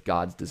aligned with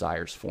God's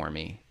desires for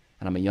me.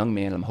 And I'm a young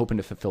man and I'm hoping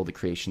to fulfill the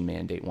creation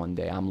mandate one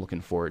day. I'm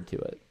looking forward to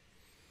it.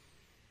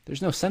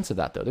 There's no sense of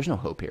that, though. There's no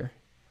hope here.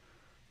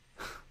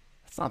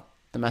 That's not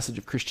the message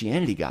of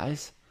Christianity,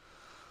 guys.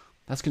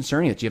 That's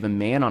concerning that you have a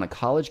man on a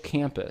college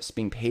campus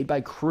being paid by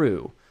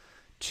crew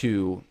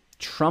to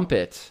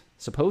trumpet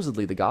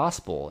supposedly the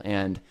gospel,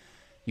 and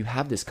you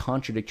have this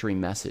contradictory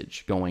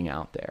message going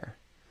out there.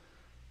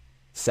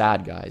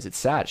 Sad, guys. It's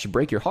sad. It should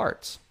break your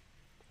hearts.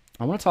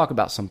 I want to talk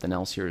about something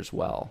else here as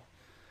well.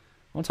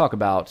 I want to talk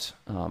about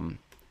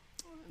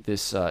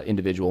this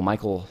individual,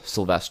 Michael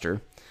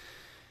Sylvester,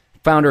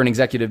 founder and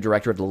executive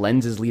director of the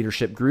Lenses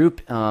Leadership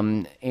Group,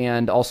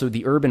 and also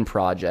the Urban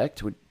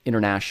Project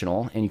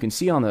International. And you can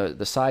see on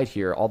the side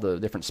here all the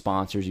different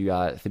sponsors. You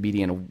got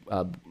Thabitian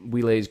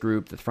Wheelays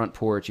Group, the Front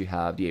Porch. You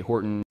have D.A.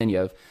 Horton, and you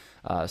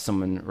have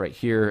someone right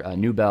here,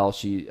 Newbell.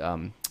 She,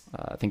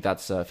 I think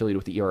that's affiliated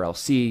with the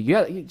ERLC. You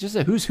got just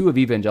a who's who of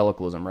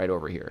evangelicalism right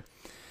over here.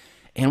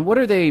 And what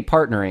are they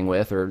partnering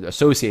with or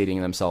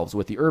associating themselves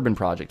with the Urban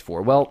Project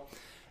for? Well,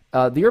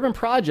 the Urban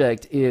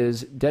Project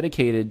is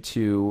dedicated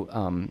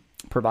to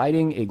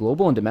providing a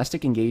global and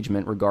domestic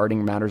engagement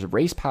regarding matters of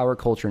race, power,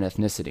 culture, and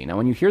ethnicity. Now,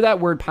 when you hear that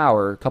word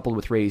power coupled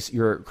with race,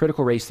 your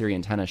critical race theory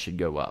antenna should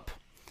go up.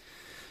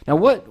 Now,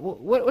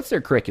 what's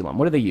their curriculum?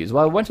 What do they use?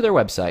 Well, I went to their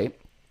website,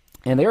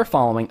 and they are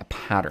following a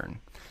pattern.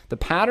 The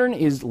pattern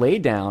is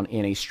laid down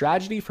in A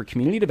Strategy for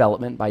Community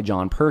Development by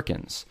John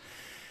Perkins.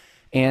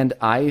 And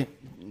I,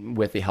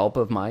 with the help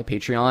of my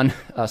Patreon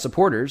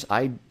supporters,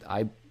 I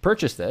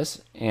purchased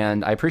this,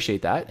 and I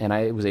appreciate that, and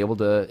I was able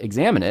to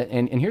examine it,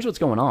 and here's what's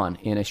going on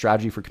in A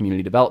Strategy for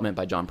Community Development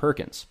by John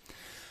Perkins.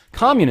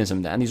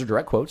 Communism then, these are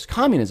direct quotes,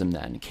 communism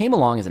then came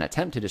along as an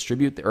attempt to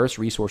distribute the Earth's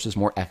resources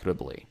more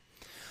equitably.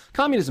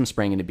 Communism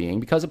sprang into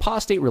being because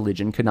apostate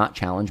religion could not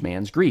challenge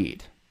man's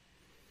greed.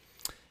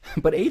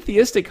 But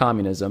atheistic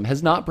communism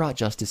has not brought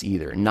justice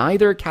either.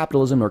 Neither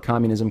capitalism nor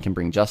communism can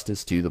bring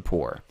justice to the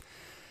poor.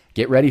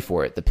 Get ready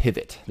for it, the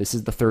pivot. This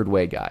is the third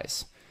way,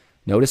 guys.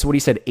 Notice what he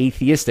said,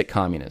 atheistic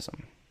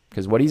communism.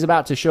 Because what he's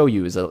about to show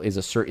you is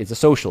a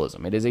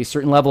socialism. It is a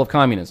certain level of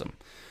communism.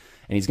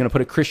 And he's going to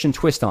put a Christian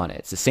twist on it.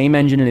 It's the same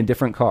engine in a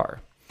different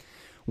car.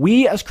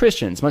 We as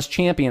Christians must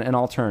champion an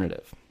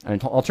alternative.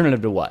 An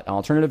alternative to what? An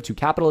alternative to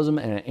capitalism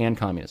and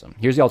communism.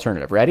 Here's the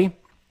alternative. Ready?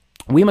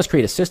 We must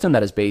create a system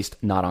that is based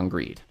not on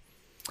greed.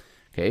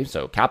 Okay,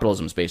 so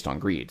capitalism is based on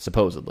greed,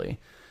 supposedly.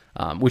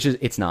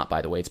 It's not,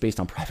 by the way. It's based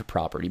on private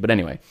property. But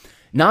anyway,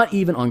 not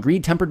even on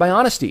greed tempered by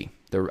honesty,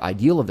 the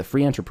ideal of the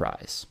free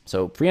enterprise.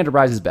 So free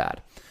enterprise is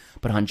bad.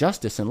 But on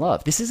justice and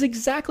love. This is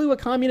exactly what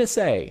communists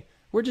say.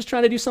 We're just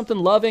trying to do something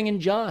loving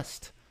and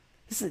just.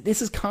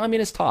 This is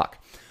communist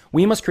talk.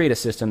 We must create a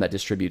system that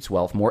distributes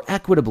wealth more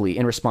equitably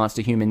in response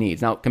to human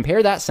needs. Now,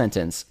 compare that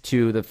sentence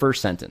to the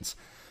first sentence.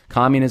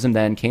 Communism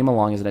then came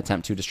along as an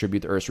attempt to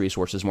distribute the Earth's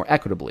resources more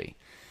equitably.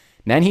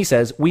 And then he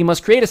says, we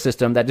must create a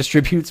system that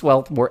distributes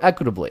wealth more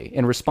equitably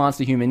in response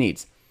to human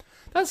needs.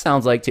 That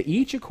sounds like to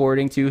each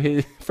according to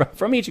his,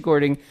 from each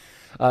according,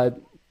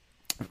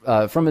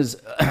 from his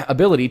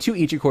ability to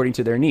each according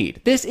to their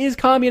need. This is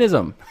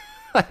communism.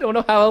 I don't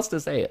know how else to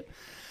say it.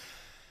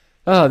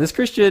 This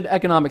Christian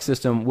economic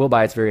system will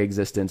by its very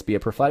existence be a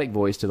prophetic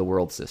voice to the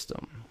world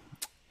system.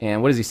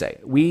 And what does he say?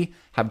 We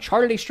have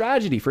charted a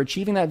strategy for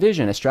achieving that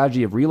vision, a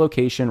strategy of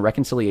relocation,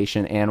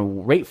 reconciliation,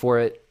 and wait for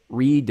it,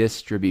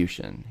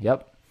 redistribution.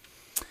 Yep.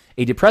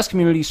 A depressed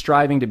community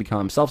striving to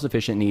become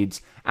self-sufficient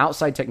needs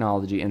outside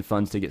technology and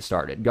funds to get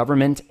started.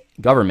 Government,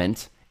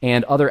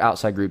 and other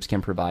outside groups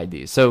can provide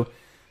these. So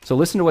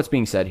listen to what's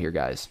being said here,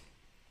 guys.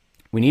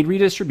 We need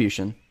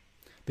redistribution.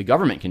 The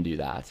government can do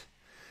that.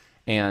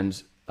 And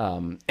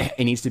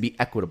it needs to be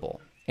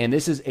equitable. And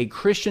this is a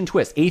Christian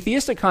twist.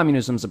 Atheistic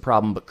communism is a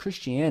problem, but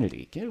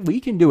Christianity, we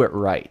can do it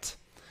right.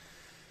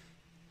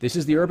 This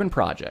is the Urban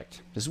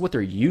Project. This is what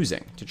they're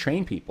using to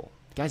train people.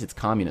 Guys, it's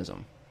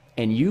communism.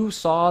 And you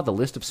saw the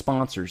list of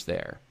sponsors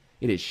there.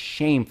 It is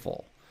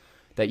shameful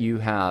that you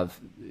have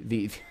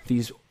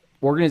these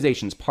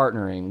organizations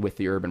partnering with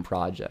the Urban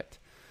Project.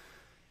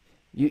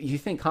 You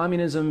think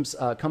communism's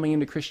coming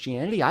into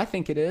Christianity? I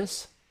think it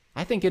is.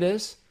 I think it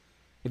is.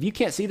 If you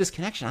can't see this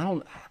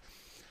connection,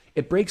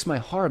 it breaks my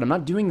heart. I'm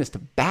not doing this to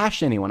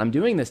bash anyone. I'm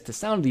doing this to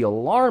sound the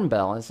alarm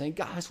bell and say,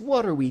 guys,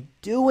 what are we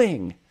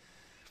doing?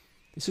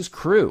 This is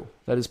Cru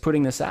that is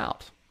putting this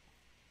out.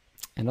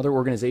 And other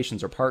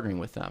organizations are partnering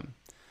with them.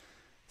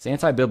 It's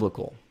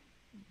anti-biblical.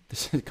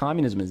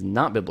 Communism is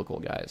not biblical,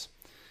 guys.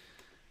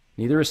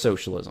 Neither is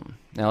socialism.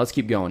 Now let's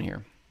keep going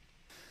here.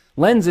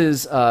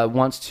 Lenses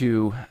wants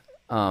to...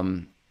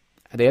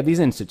 They have these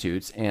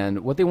institutes,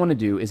 and what they want to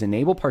do is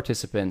enable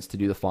participants to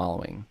do the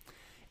following.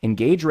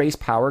 Engage race,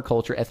 power,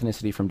 culture,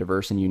 ethnicity from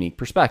diverse and unique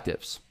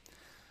perspectives.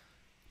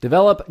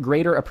 Develop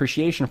greater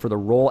appreciation for the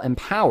role and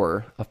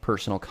power of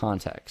personal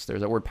context.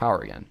 There's that word power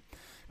again.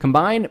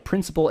 Combine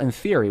principle and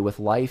theory with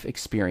life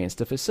experience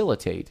to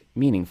facilitate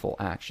meaningful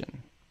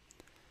action.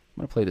 I'm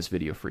going to play this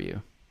video for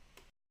you.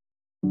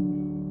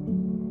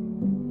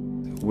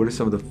 What are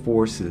some of the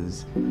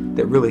forces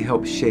that really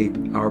help shape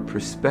our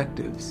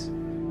perspectives?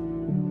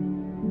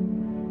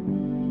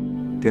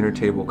 Dinner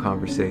table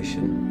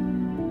conversation,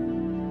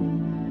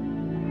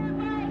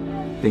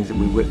 things that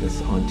we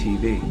witness on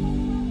TV,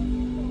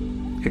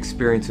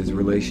 experiences,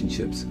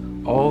 relationships,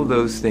 all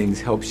those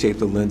things help shape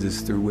the lenses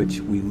through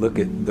which we look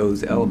at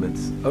those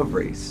elements of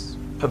race,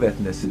 of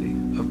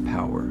ethnicity, of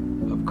power,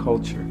 of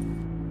culture.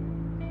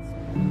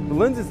 The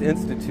Lenses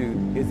Institute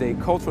is a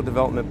cultural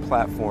development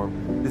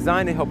platform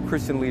designed to help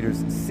Christian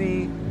leaders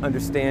see,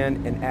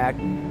 understand, and act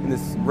in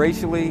this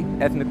racially,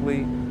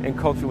 ethnically, and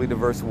culturally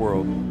diverse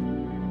world.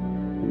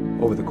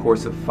 Over the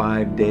course of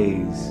 5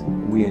 days,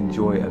 we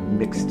enjoy a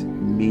mixed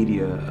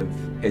media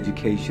of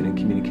education and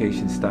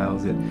communication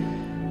styles that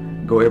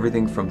go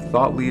everything from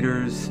thought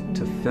leaders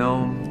to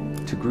film,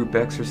 to group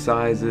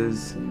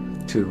exercises,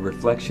 to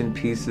reflection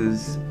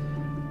pieces,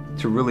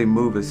 to really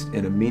move us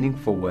in a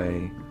meaningful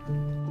way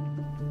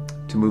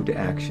to move to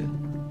action.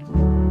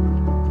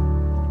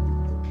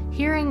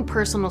 Hearing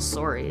personal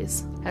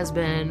stories has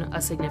been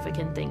a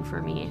significant thing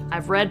for me.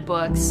 I've read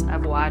books,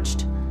 I've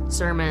watched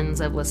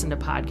sermons, I've listened to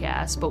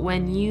podcasts, but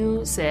when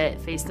you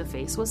sit face to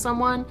face with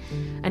someone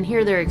and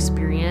hear their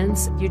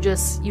experience,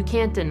 you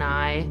can't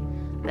deny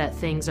that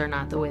things are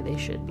not the way they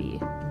should be.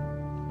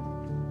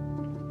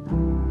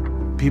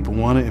 People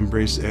want to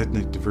embrace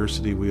ethnic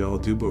diversity, we all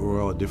do, but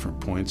we're all at different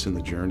points in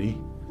the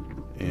journey.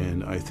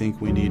 And I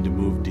think we need to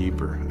move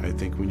deeper. I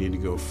think we need to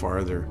go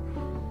farther.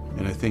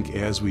 And I think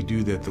as we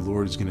do that, the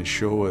Lord is going to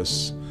show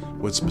us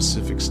what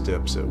specific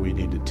steps that we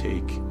need to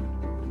take.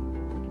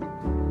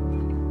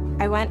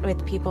 I went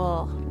with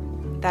people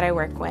that I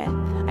work with.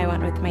 I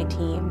went with my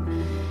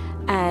team.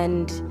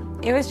 And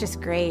it was just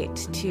great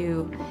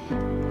to,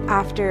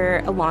 after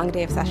a long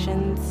day of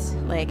sessions,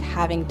 like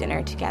having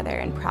dinner together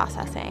and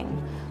processing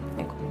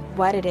like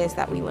what it is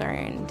that we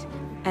learned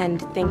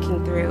and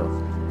thinking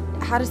through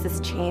how does this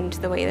change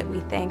the way that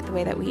we think, the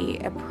way that we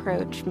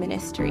approach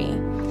ministry.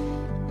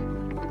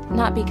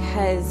 Not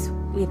because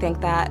we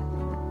think that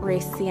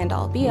race is the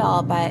end-all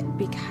be-all, but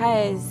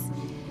because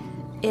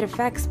it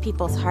affects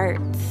people's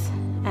hearts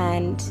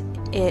and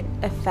it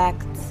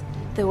affects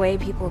the way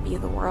people view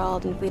the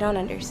world. And if we don't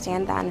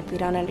understand that, and if we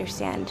don't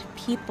understand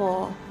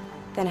people,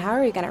 then how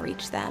are we going to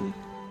reach them?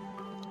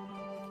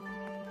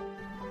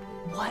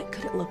 What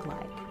could it look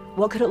like?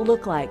 What could it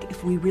look like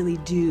if we really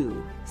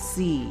do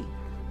see,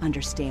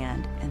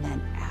 understand, and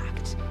then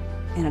act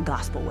in a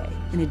gospel way,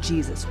 in a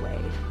Jesus way,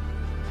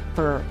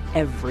 for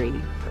every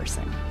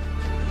person?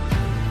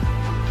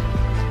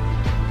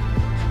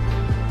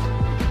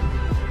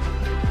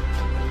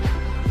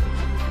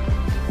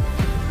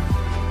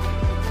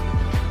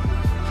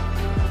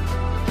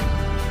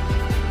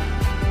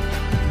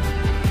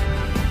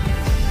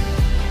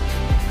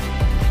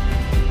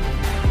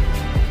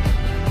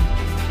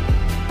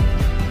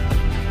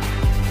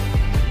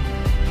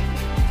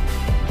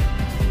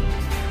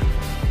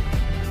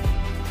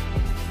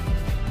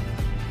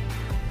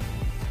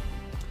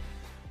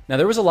 Now,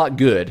 there was a lot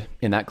good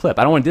in that clip.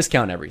 I don't want to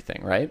discount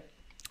everything, right?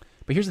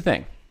 But here's the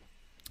thing.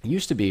 It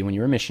used to be when you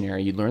were a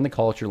missionary, you'd learn the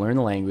culture, learn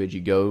the language,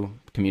 you go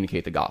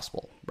communicate the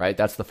gospel, right?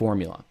 That's the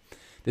formula.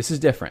 This is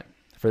different.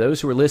 For those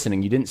who are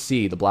listening, you didn't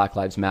see the Black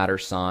Lives Matter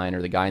sign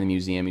or the guy in the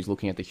museum who's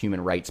looking at the human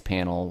rights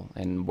panel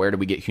and where do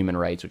we get human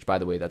rights, which, by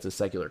the way, that's a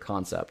secular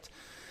concept.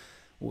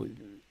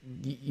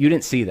 You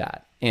didn't see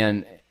that.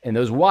 And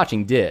those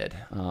watching did.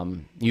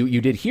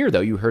 You did hear,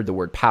 though, you heard the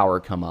word power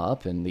come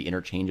up and the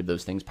interchange of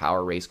those things,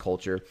 power, race,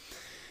 culture.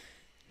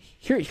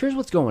 Here's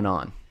what's going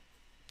on.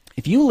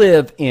 If you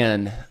live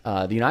in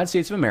the United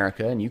States of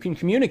America and you can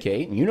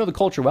communicate, and you know the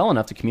culture well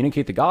enough to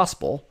communicate the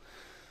gospel,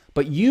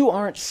 but you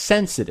aren't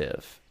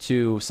sensitive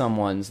to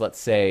someone's, let's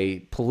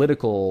say,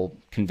 political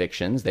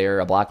convictions, they're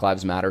a Black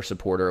Lives Matter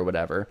supporter or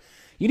whatever,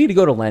 you need to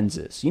go to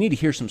Lenses. You need to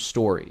hear some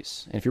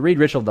stories. And if you read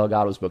Richard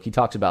Delgado's book, he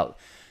talks about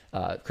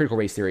critical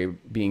race theory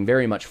being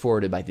very much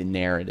forwarded by the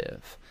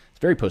narrative. It's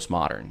very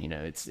postmodern.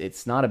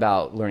 It's not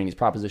about learning these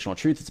propositional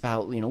truths. It's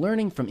about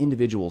learning from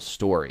individual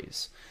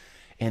stories.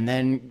 And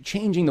then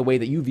changing the way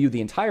that you view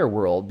the entire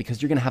world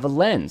because you're going to have a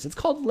lens. It's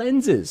called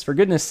Lenses, for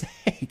goodness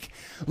sake.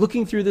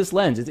 Looking through this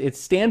lens. It's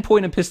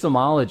standpoint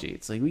epistemology.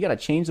 It's like we got to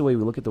change the way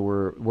we look at the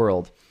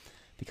world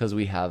because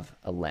we have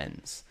a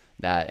lens.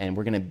 And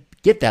we're going to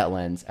get that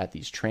lens at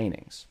these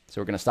trainings.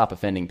 So we're going to stop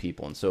offending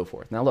people and so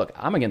forth. Now, look,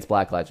 I'm against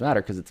Black Lives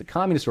Matter because it's a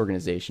communist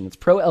organization. It's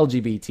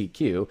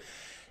pro-LGBTQ.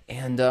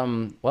 And,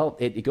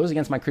 it goes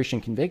against my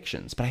Christian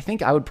convictions. But I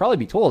think I would probably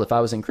be told if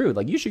I was in Cru,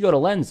 you should go to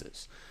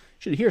Lenses.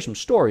 Should hear some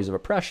stories of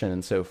oppression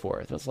and so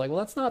forth. It's like, well,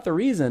 that's not the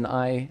reason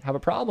I have a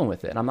problem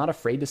with it. And I'm not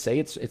afraid to say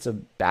it's a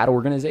bad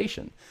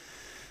organization.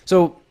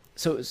 So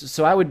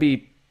I would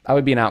be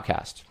an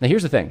outcast. Now,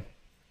 here's the thing.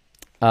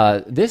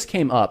 This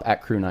came up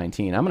at Cru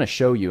 19. I'm going to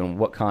show you in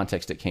what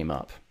context it came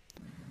up.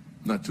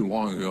 Not too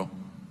long ago,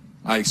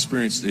 I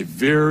experienced a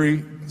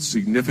very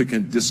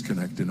significant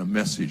disconnect in a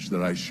message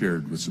that I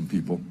shared with some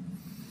people.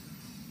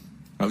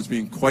 I was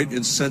being quite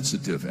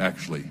insensitive,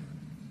 actually,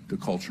 to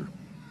culture.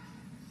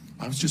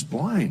 I was just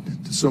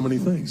blind to so many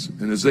things.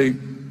 And as they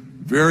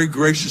very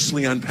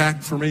graciously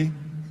unpacked for me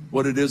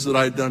what it is that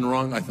I had done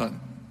wrong, I thought,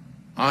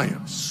 I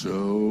am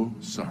so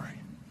sorry.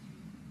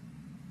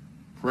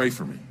 Pray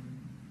for me.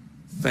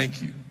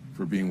 Thank you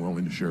for being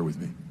willing to share with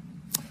me.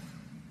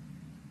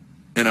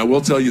 And I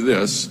will tell you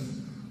this,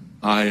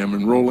 I am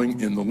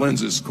enrolling in the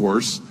Lenses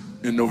course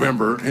in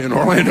November in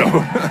Orlando.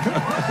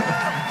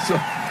 So,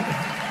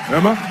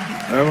 Emma?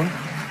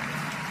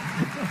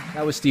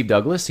 That was Steve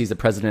Douglas. He's the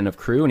president of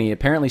Cru, and he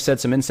apparently said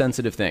some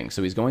insensitive things.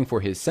 So he's going for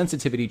his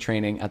sensitivity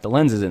training at the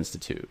Lenses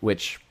Institute,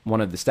 which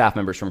one of the staff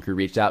members from Cru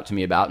reached out to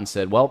me about and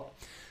said, well,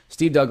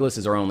 Steve Douglas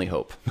is our only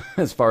hope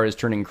as far as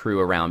turning Cru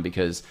around,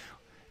 because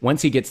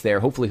once he gets there,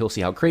 hopefully he'll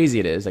see how crazy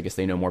it is. I guess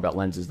they know more about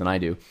Lenses than I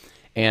do.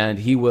 And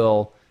he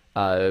will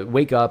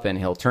wake up and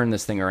he'll turn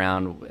this thing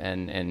around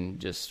and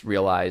just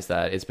realize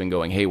that it's been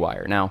going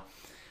haywire. Now,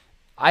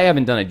 I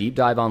haven't done a deep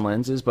dive on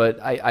Lenses, but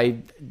I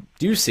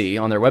do see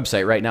on their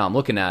website right now, I'm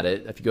looking at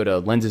it, if you go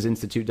to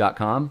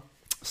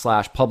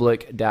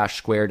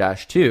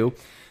lensesinstitute.com/public-square-2,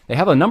 they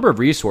have a number of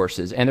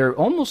resources, and they're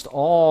almost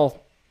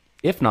all,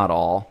 if not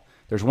all,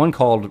 there's one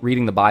called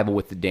Reading the Bible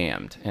with the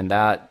Damned, and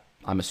that,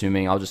 I'm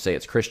assuming, I'll just say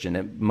it's Christian.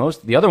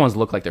 The other ones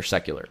look like they're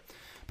secular,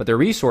 but their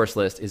resource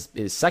list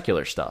is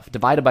secular stuff.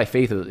 Divided by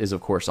Faith is,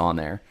 of course, on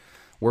there.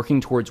 Working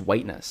Towards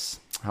Whiteness,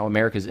 How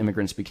America's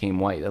Immigrants Became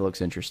White. That looks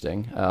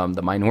interesting.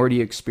 The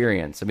Minority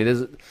Experience. I mean,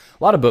 there's a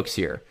lot of books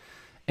here.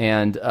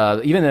 And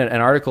even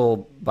an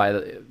article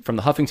from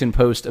the Huffington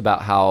Post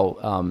about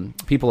how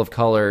people of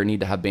color need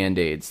to have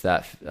Band-Aids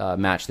that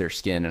match their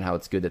skin and how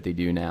it's good that they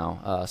do now.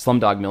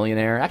 Slumdog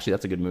Millionaire. Actually,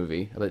 that's a good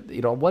movie. But,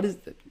 what is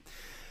it?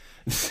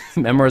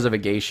 Memoirs of a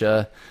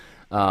Geisha.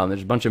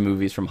 There's a bunch of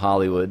movies from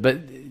Hollywood. But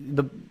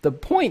the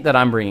point that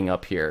I'm bringing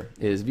up here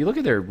is if you look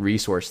at their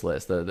resource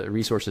list, the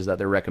resources that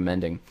they're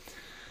recommending,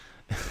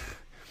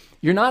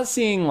 you're not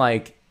seeing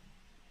Warren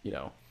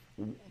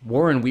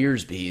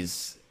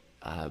Wiersbe's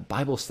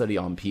Bible study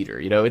on Peter.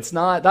 It's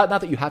not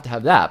that you have to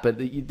have that, but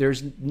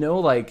there's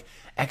no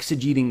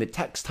exegeting the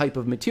text type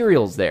of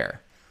materials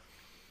there.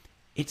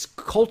 It's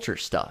culture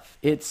stuff.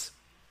 It's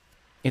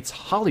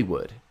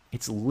Hollywood.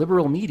 It's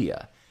liberal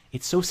media.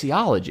 It's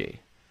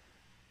sociology.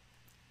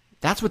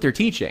 That's what they're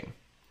teaching.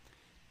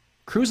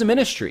 Cru's a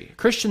ministry,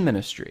 Christian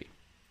ministry.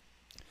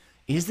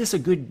 Is this a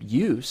good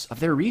use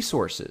of their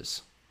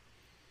resources?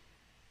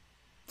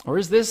 Or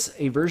is this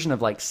a version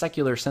of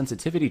secular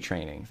sensitivity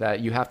training that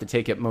you have to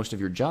take at most of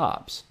your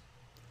jobs?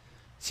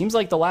 Seems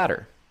like the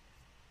latter.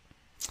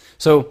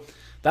 So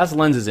that's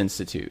Lenses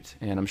Institute.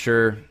 And I'm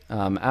sure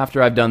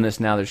after I've done this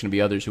now, there's going to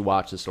be others who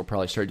watch this. They'll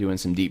probably start doing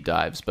some deep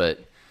dives. But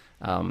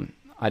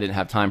I didn't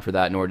have time for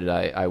that, nor did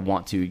I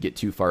want to get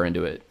too far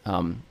into it.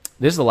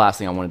 This is the last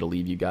thing I wanted to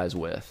leave you guys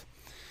with.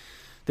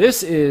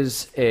 This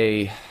is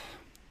a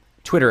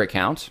Twitter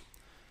account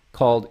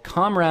called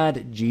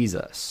Comrade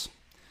Jesus.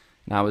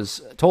 And I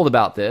was told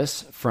about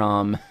this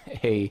from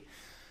a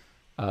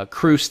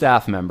Crew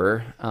staff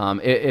member.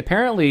 It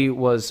apparently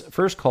was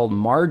first called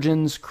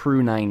Margins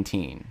Crew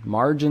 19.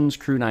 Margins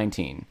Crew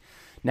 19.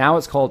 Now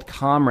it's called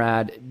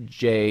Comrade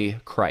J.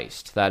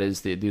 Christ.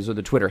 These are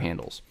the Twitter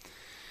handles.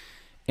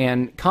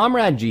 And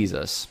Comrade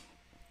Jesus,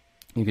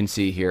 you can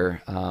see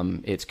here,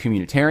 it's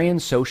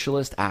communitarian,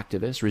 socialist,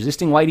 activist,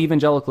 resisting white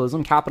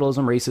evangelicalism,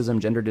 capitalism, racism,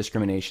 gender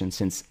discrimination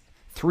since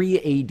 3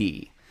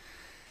 AD.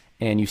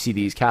 And you see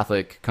these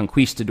Catholic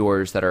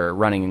conquistadors that are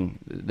running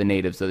the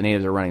natives. The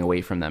natives are running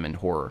away from them in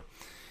horror.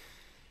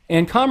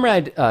 And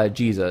Comrade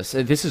Jesus,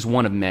 this is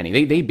one of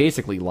many. They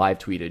basically live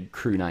tweeted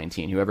Crew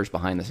 19, whoever's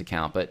behind this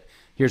account. But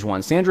here's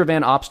one. Sandra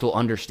Van Opstal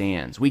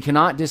understands. We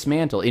cannot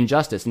dismantle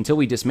injustice until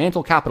we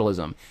dismantle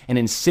capitalism, an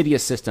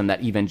insidious system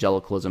that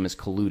evangelicalism is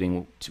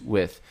colluding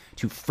with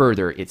to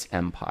further its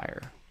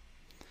empire.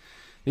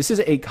 This is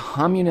a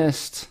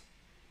communist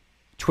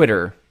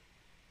Twitter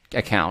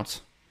account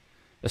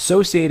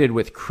associated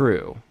with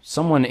Crew,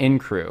 someone in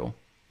Crew.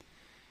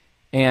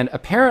 And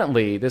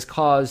apparently this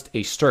caused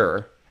a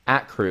stir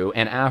at Crew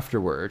and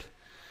afterward,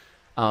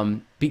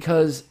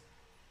 because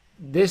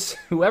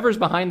whoever's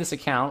behind this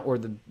account, or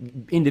the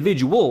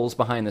individuals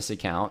behind this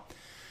account,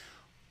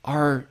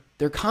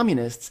 they're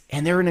communists,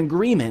 and they're in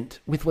agreement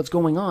with what's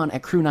going on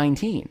at Crew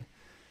 19.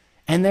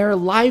 And they're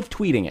live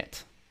tweeting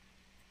it.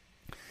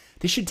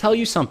 This should tell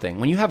you something.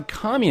 When you have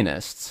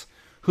communists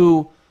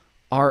who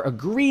are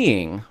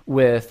agreeing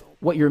with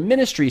what your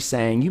ministry's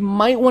saying, you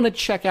might want to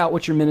check out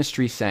what your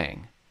ministry's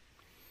saying.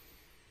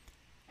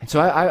 And so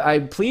I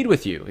plead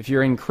with you, if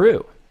you're in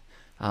Crew,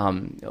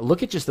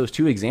 look at just those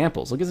two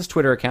examples. Look at this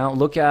Twitter account.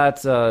 Look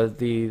at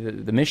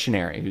the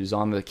missionary who's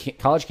on the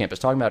college campus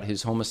talking about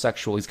his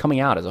homosexual. He's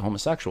coming out as a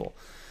homosexual.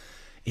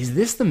 Is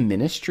this the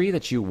ministry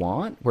that you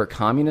want, where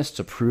communists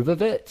approve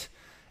of it,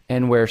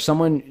 and where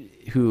someone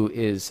who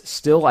is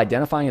still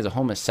identifying as a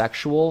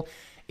homosexual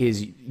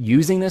is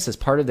using this as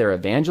part of their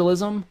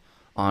evangelism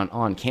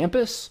on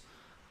campus?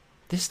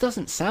 This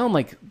doesn't sound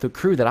like the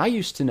Crew that I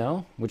used to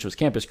know, which was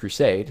Campus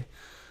Crusade.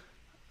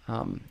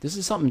 This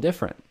is something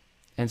different.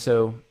 And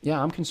so, yeah,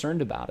 I'm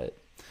concerned about it.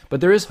 But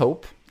there is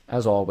hope,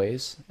 as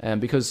always, and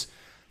because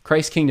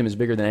Christ's kingdom is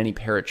bigger than any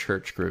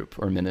parachurch group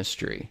or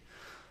ministry.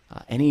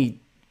 Any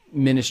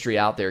ministry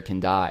out there can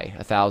die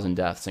 1,000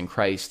 deaths, and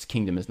Christ's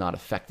kingdom is not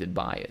affected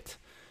by it,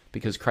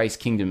 because Christ's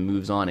kingdom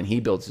moves on and he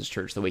builds his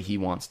church the way he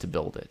wants to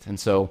build it. And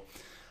so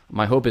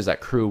my hope is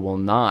that Crew will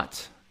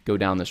not go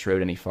down this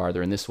road any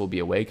farther, and this will be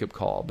a wake-up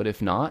call. But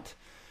if not,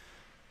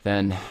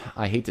 then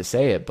I hate to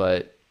say it,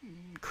 but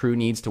Crew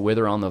needs to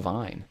wither on the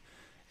vine,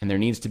 and there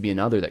needs to be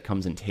another that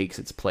comes and takes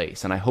its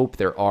place. And I hope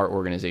there are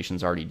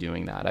organizations already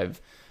doing that.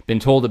 I've been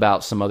told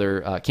about some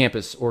other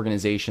campus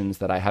organizations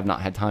that I have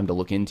not had time to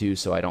look into,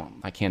 so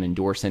I can't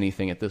endorse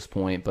anything at this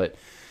point. But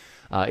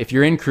if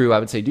you're in Crew, I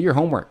would say do your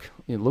homework.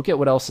 Look at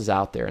what else is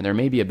out there, and there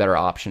may be a better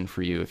option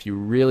for you if you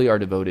really are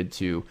devoted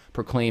to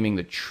proclaiming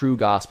the true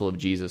gospel of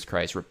Jesus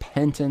Christ,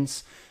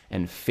 repentance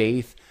and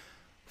faith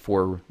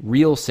for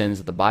real sins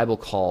that the Bible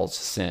calls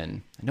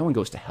sin. And no one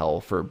goes to hell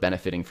for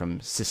benefiting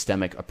from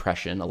systemic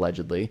oppression,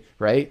 allegedly,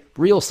 right?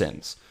 Real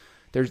sins.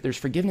 There's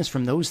forgiveness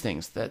from those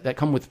things that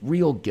come with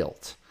real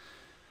guilt,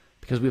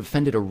 because we've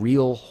offended a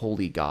real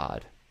holy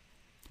God.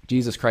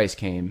 Jesus Christ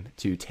came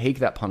to take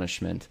that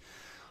punishment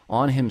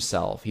on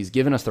himself. He's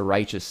given us the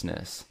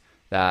righteousness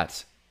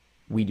that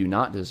we do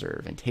not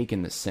deserve, and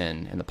taken the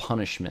sin and the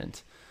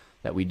punishment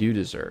that we do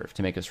deserve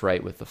to make us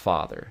right with the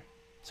Father,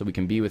 so we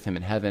can be with him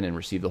in heaven and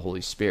receive the Holy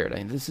Spirit. I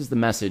mean, this is the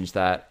message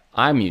that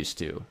I'm used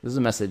to. This is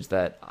a message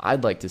that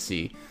I'd like to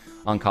see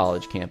on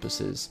college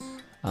campuses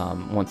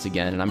once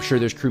again. And I'm sure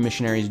there's Crew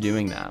missionaries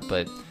doing that,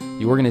 but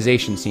the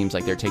organization seems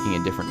like they're taking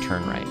a different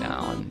turn right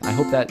now. And I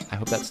hope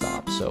that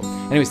stops. So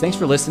anyways, thanks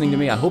for listening to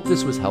me. I hope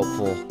this was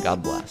helpful.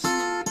 God bless.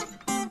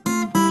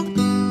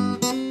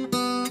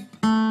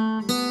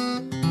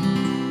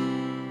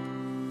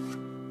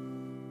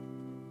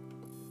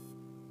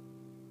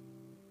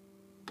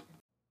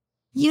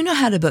 You know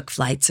how to book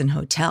flights and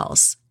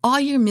hotels. All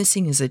you're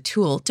missing is a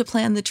tool to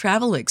plan the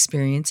travel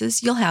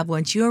experiences you'll have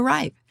once you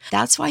arrive.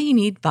 That's why you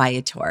need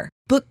Viator.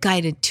 Book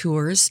guided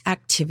tours,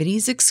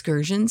 activities,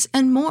 excursions,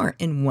 and more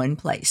in one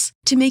place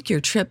to make your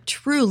trip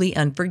truly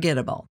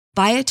unforgettable.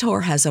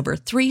 Viator has over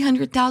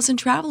 300,000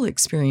 travel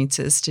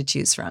experiences to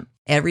choose from.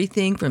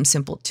 Everything from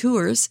simple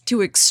tours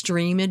to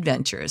extreme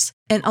adventures,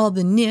 and all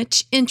the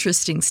niche,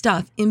 interesting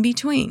stuff in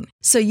between.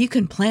 So you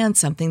can plan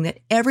something that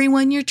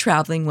everyone you're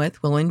traveling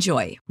with will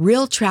enjoy.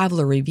 Real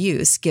traveler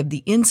reviews give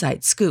the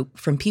inside scoop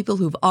from people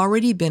who've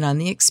already been on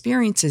the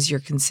experiences you're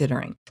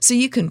considering, so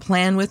you can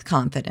plan with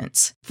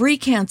confidence. Free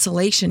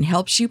cancellation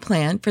helps you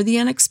plan for the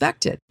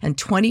unexpected, and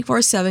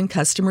 24/7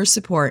 customer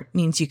support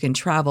means you can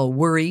travel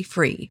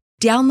worry-free.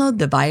 Download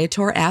the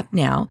Viator app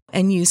now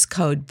and use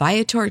code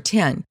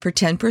Viator10 for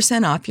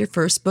 10% off your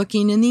first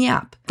booking in the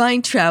app.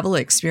 Find travel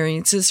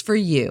experiences for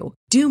you.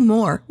 Do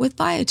more with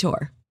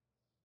Viator.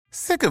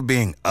 Sick of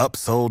being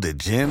upsold at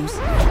gyms?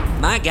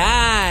 My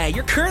guy,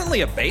 you're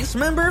currently a base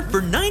member? For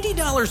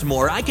 $90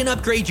 more, I can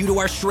upgrade you to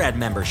our Shred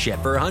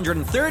membership. For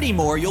 $130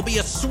 more, you'll be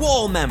a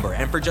Swole member.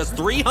 And for just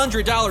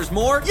 $300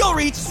 more, you'll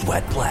reach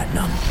Sweat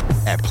Platinum.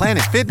 At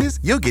Planet Fitness,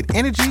 you'll get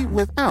energy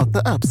without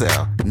the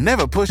upsell.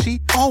 Never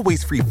pushy,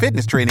 always free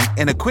fitness training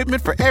and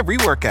equipment for every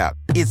workout.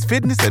 It's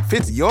fitness that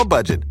fits your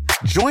budget.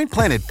 Join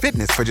Planet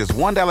Fitness for just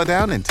 $1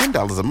 down and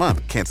 $10 a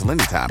month. Cancel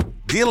anytime.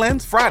 Deal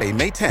ends Friday,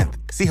 May 10th.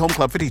 See Home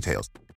Club for details.